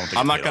obviously, I don't think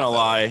I'm not gonna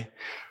lie.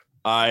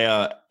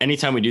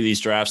 Anytime we do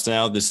these drafts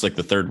now, this is like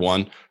the third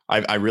one.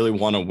 I really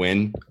want to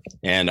win,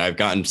 and I've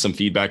gotten some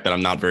feedback that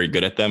I'm not very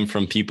good at them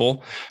from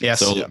people. Yeah.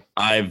 So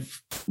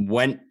I've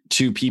went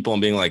to people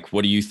and being like,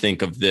 "What do you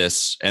think of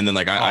this?" And then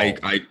like I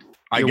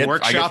get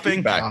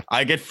workshopping.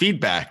 I get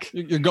feedback.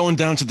 You're going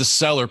down to the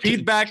cellar.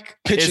 Feedback,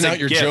 pitching out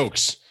your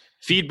jokes.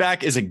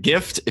 Feedback is a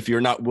gift. If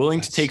you're not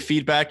willing to take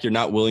feedback, you're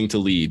not willing to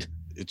lead.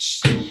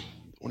 This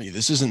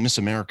isn't Miss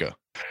America.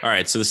 All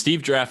right, so the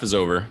Steve draft is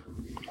over.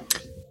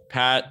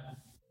 Pat,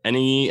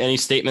 any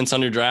statements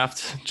on your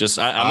draft?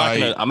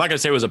 I'm not gonna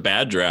say it was a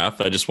bad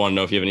draft. I just want to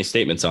know if you have any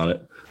statements on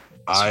it.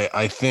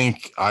 I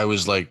think I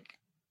was like,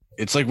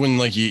 it's like when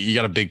like you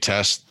got a big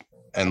test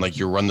and like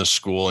you run the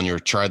school and you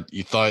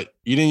thought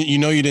you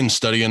didn't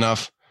study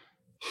enough,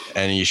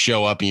 and you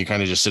show up and you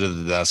kind of just sit at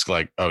the desk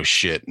like, oh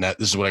shit,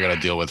 this is what I got to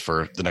deal with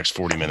for the next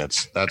 40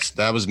 minutes.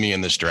 That was me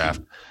in this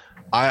draft.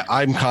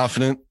 I'm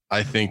confident.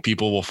 I think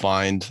people will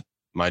find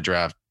my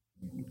draft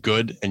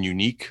good and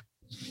unique,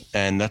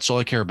 and that's all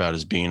I care about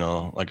is being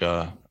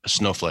a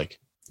snowflake,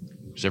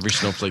 because every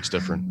snowflake's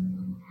different.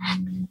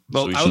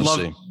 Well,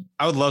 so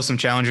I would love some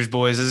challengers,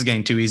 boys. This is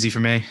getting too easy for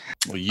me.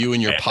 Well, you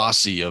and your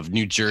posse of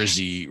New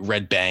Jersey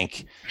Red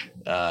Bank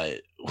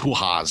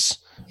hoo-has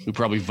who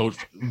probably vote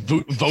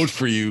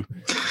for you.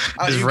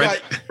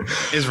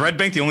 Is Red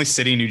Bank the only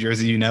city in New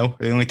Jersey you know?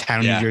 The only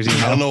town in New Jersey you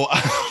know?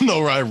 I don't know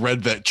where I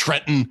read that.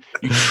 Trenton,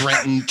 you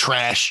Trenton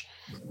trash.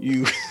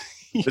 You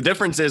The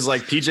difference is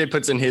like PJ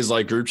puts in his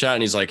like group chat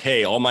and he's like,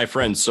 hey, all my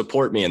friends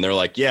support me. And they're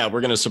like, yeah, we're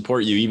going to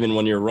support you even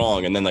when you're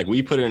wrong. And then like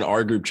we put it in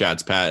our group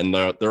chats, Pat, and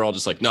they're all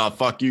just like, nah,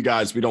 fuck you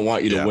guys. We don't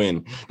want you to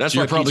win. That's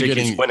why PJ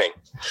keeps winning.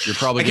 You're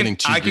probably getting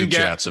two group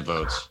chats of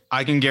votes.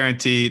 I can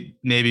guarantee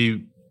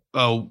maybe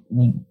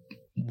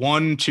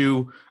 1,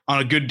 2, on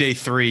a good day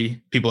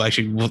 3 people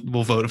actually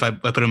will vote if I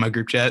put it in my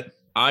group chat.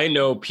 I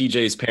know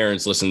PJ's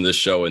parents listen to this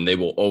show and they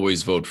will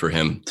always vote for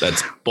him.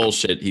 That's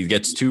bullshit. He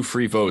gets 2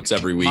 free votes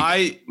every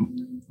week.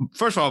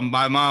 First of all,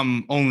 my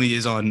mom only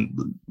is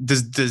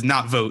does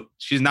not vote.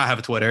 She does not have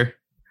a Twitter.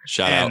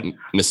 Shout out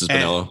Mrs.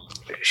 Pinello.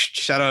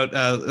 Shout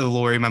out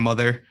Lori, my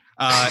mother,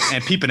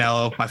 and Pete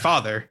Pinello, my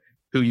father,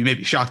 who you may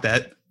be shocked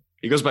at.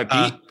 He goes by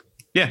Pete.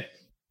 Yeah.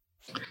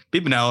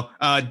 Pete Pinello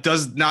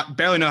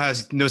barely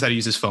knows how to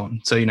use his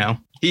phone. So,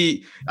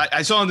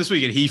 I saw him this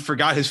weekend. He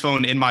forgot his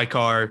phone in my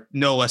car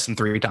no less than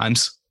 3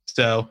 times.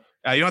 So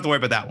you don't have to worry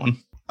about that one.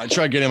 I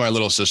tried getting my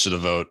little sister to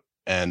vote,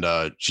 and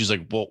she's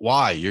like, "Well,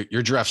 why?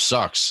 Your draft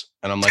sucks."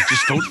 And I'm like,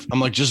 "Just vote."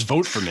 I'm like, "Just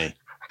vote for me."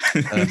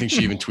 And I think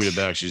she even tweeted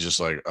back. She's just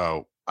like,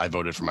 "Oh, I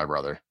voted for my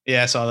brother."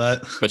 Yeah, I saw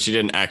that. But she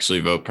didn't actually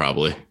vote.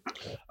 Probably.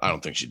 I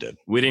don't think she did.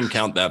 We didn't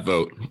count that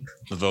vote.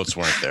 The votes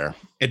weren't there.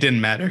 It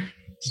didn't matter.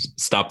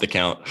 Stop the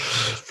count.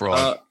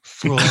 Fraud.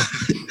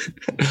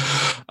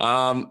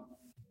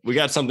 We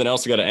got something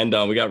else we got to end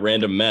on. We got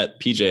random Met.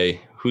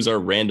 PJ, who's our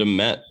random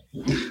Met?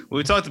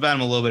 We talked about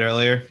him a little bit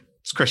earlier.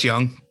 It's Chris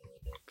Young,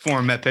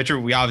 former Met pitcher.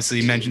 We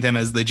obviously mentioned him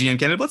as the GM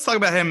candidate. Let's talk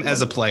about him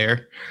as a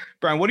player.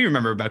 Brian, what do you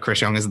remember about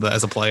Chris Young as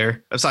a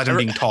player, aside from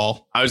being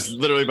tall? I was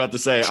literally about to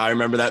say, I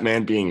remember that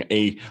man being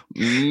a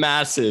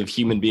massive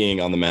human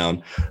being on the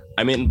mound.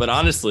 I mean, but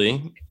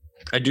honestly,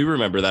 I do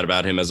remember that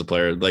about him as a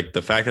player. Like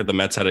the fact that the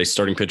Mets had a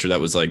starting pitcher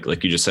that was like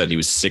you just said, he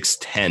was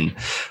 6'10".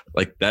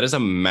 Like that is a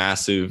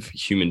massive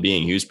human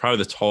being. He was probably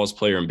the tallest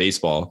player in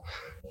baseball.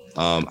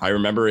 I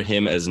remember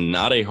him as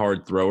not a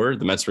hard thrower.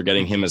 The Mets were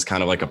getting him as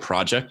kind of like a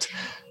project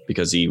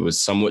because he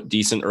was somewhat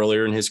decent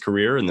earlier in his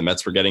career, and the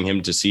Mets were getting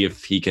him to see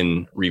if he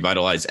can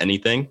revitalize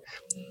anything.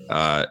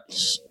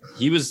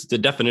 He was the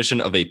definition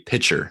of a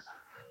pitcher.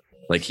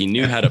 Like he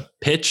knew how to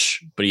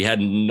pitch, but he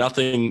had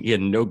nothing. He had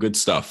no good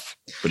stuff,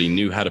 but he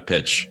knew how to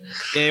pitch.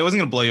 Yeah, he wasn't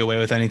going to blow you away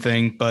with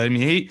anything. But I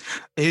mean,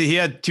 he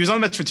was on the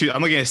Mets for 2.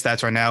 I'm looking at his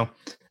stats right now.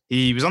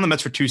 He was on the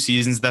Mets for 2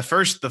 seasons. The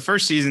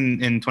first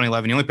season in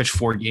 2011, he only pitched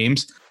 4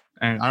 games,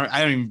 and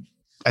I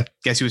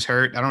guess he was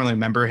hurt. I don't really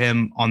remember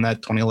him on that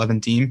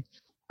 2011 team.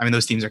 I mean,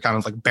 those teams are kind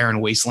of like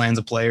barren wastelands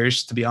of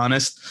players, to be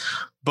honest.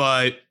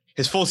 But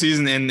his full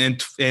season in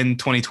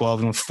 2012,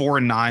 he went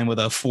 4-9 with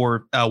a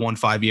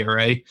 4.15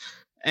 ERA.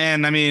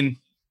 And I mean,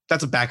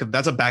 that's a back of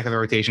the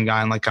rotation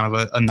guy and like kind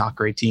of a not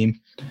great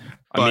team.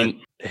 But, I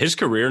mean, his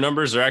career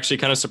numbers are actually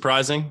kind of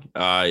surprising.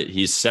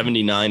 He's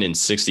 79 and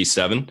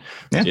 67.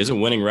 Yeah. He has a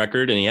winning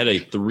record, and he had a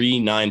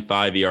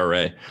 3.95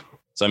 ERA.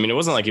 So I mean, it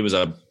wasn't like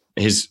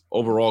his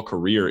overall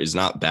career is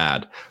not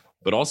bad,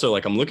 but also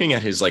like I'm looking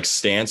at his like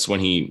stance when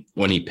he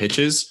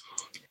pitches.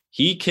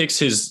 He kicks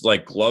his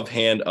like glove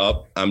hand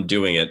up. I'm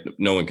doing it.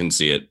 No one can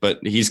see it, but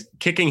he's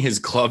kicking his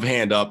glove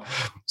hand up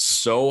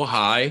so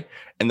high.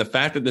 And the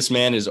fact that this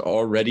man is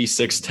already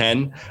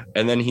 6'10",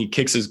 and then he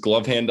kicks his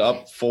glove hand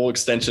up, full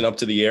extension up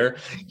to the air,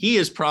 he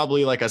is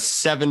probably like a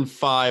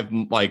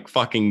 7'5", like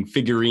fucking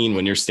figurine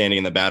when you're standing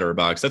in the batter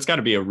box. That's got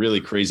to be a really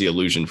crazy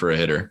illusion for a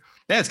hitter.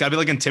 Yeah, it's got to be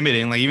like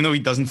intimidating. Like even though he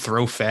doesn't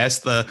throw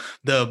fast,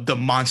 the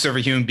monster of a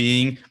human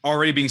being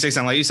already being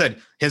 6'10", like you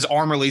said, his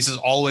arm release is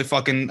all the way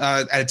fucking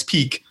at its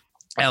peak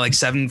at like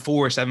 7'4",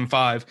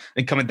 7'5",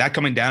 and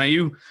coming down at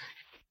you.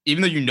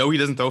 Even though you know he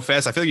doesn't throw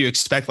fast, I feel like you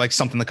expect like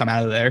something to come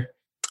out of there.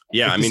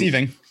 Yeah, like I mean,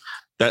 deceiving.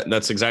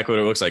 That's exactly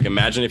what it looks like.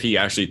 Imagine if he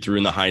actually threw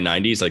in the high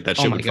 90s. Like that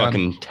shit would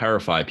fucking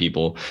terrify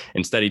people.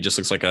 Instead, he just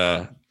looks like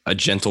a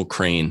gentle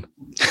crane.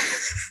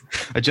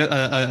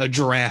 a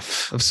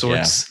giraffe of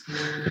sorts.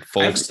 Yeah,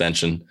 full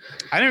extension.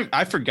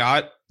 I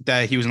forgot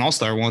that he was an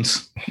all-star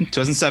once.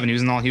 2007, he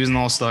was an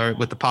all-star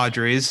with the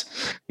Padres.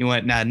 He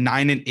went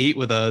 9-8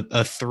 with a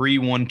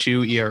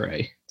 3.12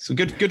 ERA. So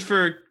good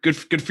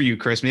for you,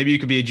 Chris. Maybe you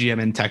could be a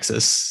GM in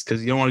Texas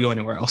because you don't want to go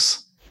anywhere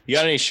else. You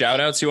got any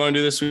shout outs you want to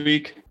do this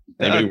week?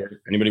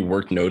 Anybody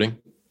worth noting?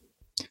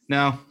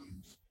 No.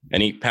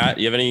 Pat,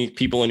 you have any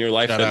people in your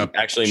life that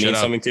actually mean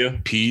something to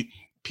you?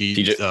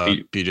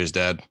 PJ's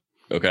dad.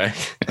 Okay.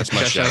 That's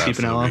my shout out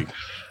for the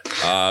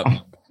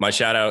week. My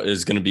shout out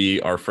is going to be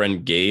our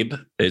friend Gabe.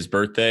 His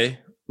birthday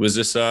was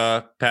this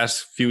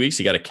past few weeks.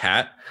 He got a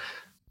cat.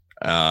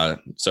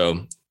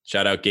 So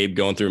shout out Gabe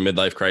going through a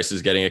midlife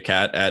crisis, getting a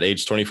cat at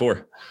age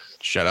 24.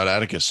 Shout out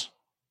Atticus.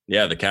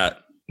 Yeah, the cat.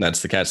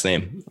 That's the cat's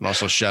name. And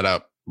also shout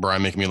out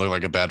Brian making me look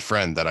like a bad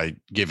friend that I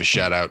gave a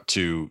shout out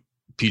to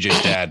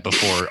PJ's dad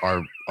before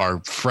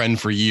our friend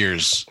for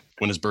years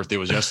when his birthday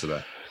was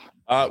yesterday.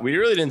 We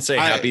really didn't say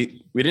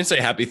happy. We didn't say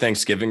happy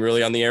Thanksgiving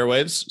really on the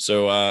airwaves.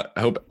 So I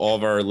hope all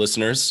of our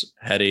listeners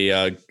had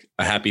a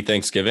happy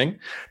Thanksgiving,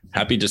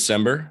 happy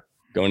December,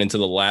 going into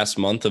the last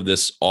month of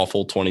this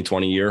awful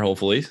 2020 year,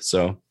 hopefully.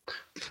 So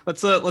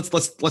let's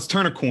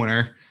turn a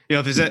corner. You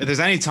know, if there's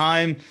any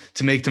time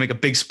to make a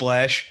big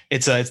splash,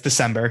 it's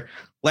December.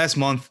 Last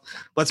month,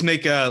 let's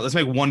make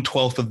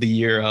 1/12 of the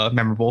year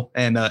memorable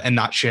and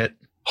not shit.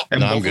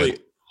 And I'm good.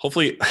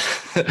 Hopefully,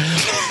 I'm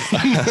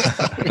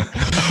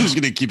just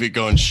gonna keep it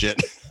going. Shit.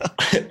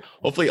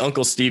 hopefully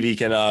Uncle Stevie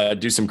can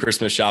do some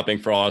Christmas shopping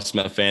for all us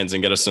Met fans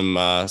and get us some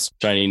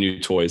shiny new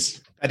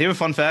toys. I do have a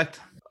fun fact.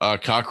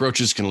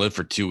 Cockroaches can live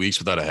for 2 weeks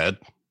without a head.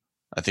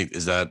 I think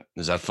is that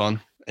fun?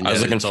 And I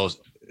was looking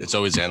it's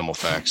always animal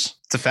facts.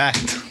 It's a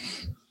fact.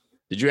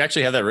 Did you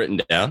actually have that written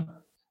down?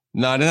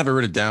 No, I didn't have it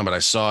written down, but I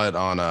saw it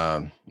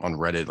on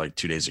Reddit like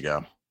 2 days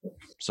ago,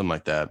 something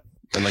like that.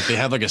 And like they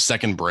have like a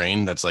second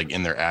brain that's like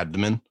in their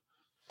abdomen,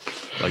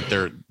 like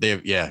their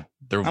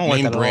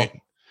main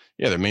brain.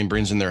 Yeah, their main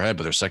brain's in their head,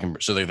 but their second,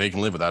 so they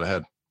can live without a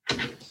head.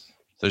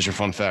 There's your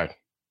fun fact.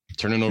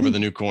 Turning over the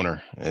new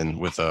corner and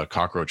with a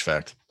cockroach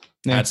fact.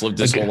 Yeah. Pat's lived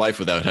his whole life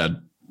without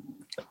head.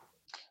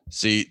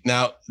 See,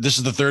 now this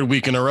is the third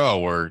week in a row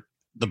where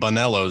the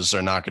Bonellos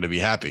are not going to be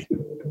happy.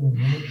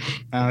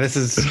 This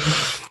is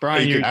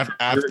Brian.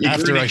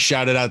 After I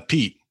shouted out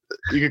Pete.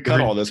 You could cut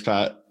all this,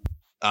 Pat.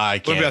 I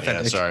can't.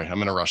 Yeah, sorry,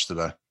 I'm in a rush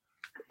today.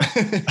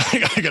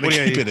 I gotta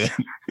keep it in.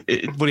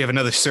 What do you have?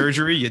 Another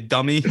surgery? You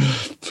dummy.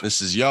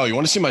 This is you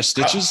want to see my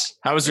stitches?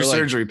 How was your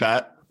surgery,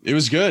 Pat? It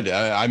was good.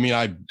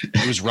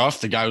 It was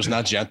rough. The guy was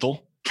not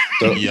gentle.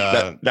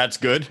 So that's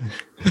good.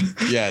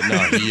 Yeah, no,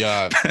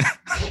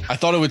 I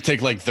thought it would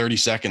take like 30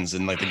 seconds,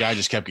 and like the guy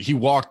just he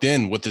walked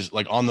in with his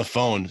like on the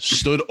phone,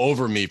 stood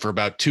over me for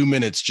about 2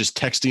 minutes, just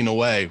texting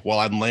away while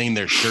I'm laying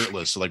there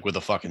shirtless, like with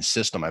a fucking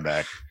cyst on my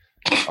back.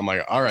 I'm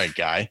like, all right,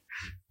 guy.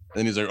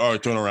 Then he's like, all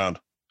right, turn around.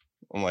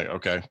 I'm like,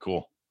 okay,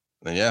 cool.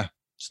 And then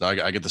so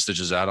now I get the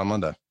stitches out on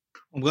Monday.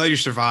 I'm glad you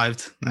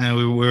survived.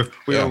 We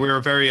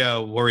were very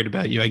worried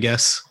about you, I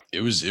guess.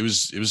 It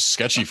was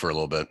sketchy for a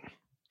little bit.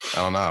 I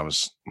don't know.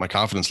 My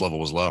confidence level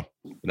was low.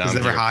 Now Was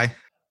it ever high?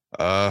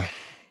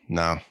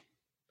 No.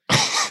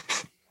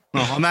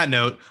 Well, on that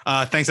note,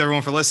 thanks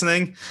everyone for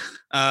listening.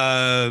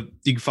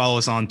 You can follow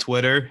us on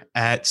Twitter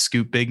at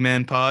Scoop Big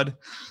Man Pod.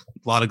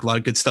 A lot of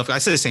good stuff. I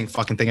say the same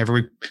fucking thing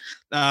every week.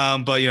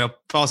 But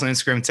follow us on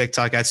Instagram and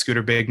TikTok at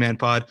Scooter Big Man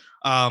Pod.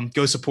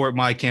 Go support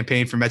my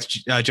campaign for Mets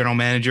general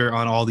manager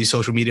on all these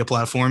social media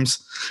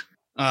platforms.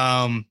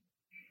 Brian,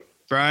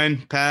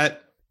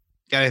 Pat,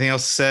 got anything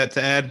else to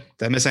add?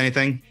 Did I miss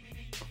anything?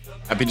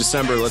 Happy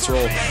December. Let's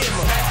roll. 5-4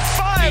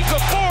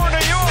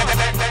 New York.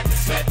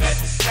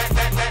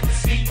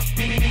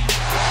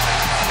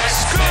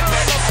 Scooter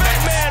and the big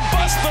man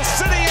bust the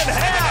city in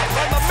half,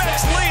 and the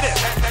Mets lead it.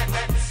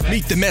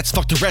 Meet the Mets,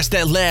 fuck the rest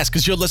at last,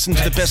 cause you're listening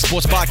to the best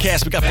sports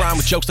podcast. We got Brian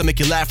with jokes that make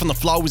you laugh on the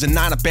floor. He's a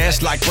 9 at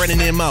best, like Brennan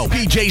and Mo.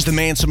 PJ's the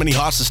man, so many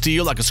hearts to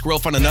steal, like a squirrel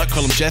find a nut,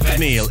 call him Jeff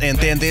McNeil. And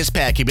then there's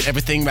Pat, keeping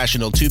everything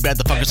rational. Too bad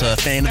the fuckers are a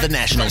fan of the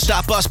National.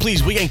 Stop us,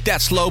 please, we ain't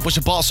that slow, push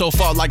your ball so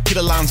far like Pete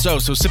Alonso.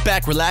 So sit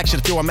back, relax,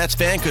 if you're a Mets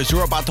fan, cause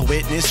you're about to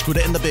witness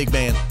Scooter and the Big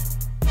Man.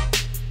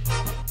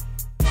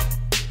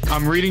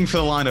 I'm reading for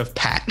the line of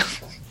Pat.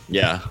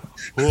 Yeah.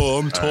 Oh,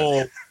 I'm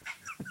tall.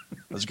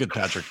 That's a good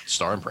Patrick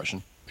Star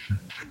impression.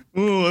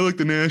 Oh, I like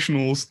the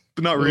Nationals,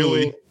 but not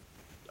really.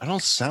 I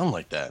don't sound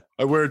like that.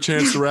 I wear a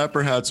Chance the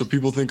Rapper hat so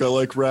people think I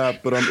like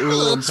rap, but I'm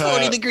It's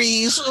 40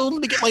 degrees. Oh,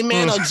 let me get my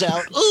man hugs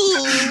out.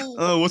 Ooh.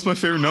 Oh, what's my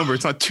favorite number?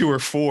 It's not 2 or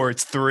 4,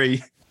 it's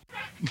 3.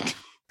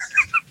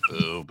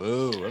 Boo,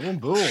 boo. Everyone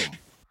boom.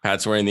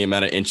 Pat's wearing the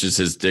amount of inches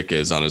his dick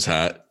is on his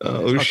hat.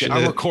 Oh, Okay, shit.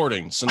 I'm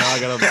recording, so now I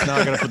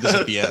gotta put this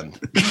at the end.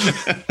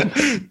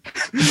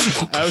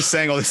 I was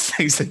saying all these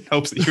things in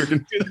hopes that you were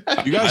going to do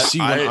that. You guys see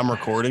when I'm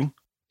recording?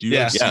 Do you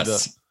guys see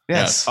Yes.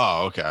 Yes.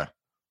 Oh, okay.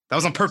 That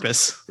was on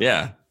purpose.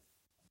 Yeah.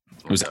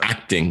 It was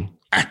acting.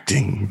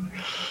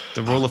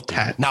 The role of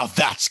Pat. Now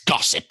that's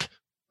gossip.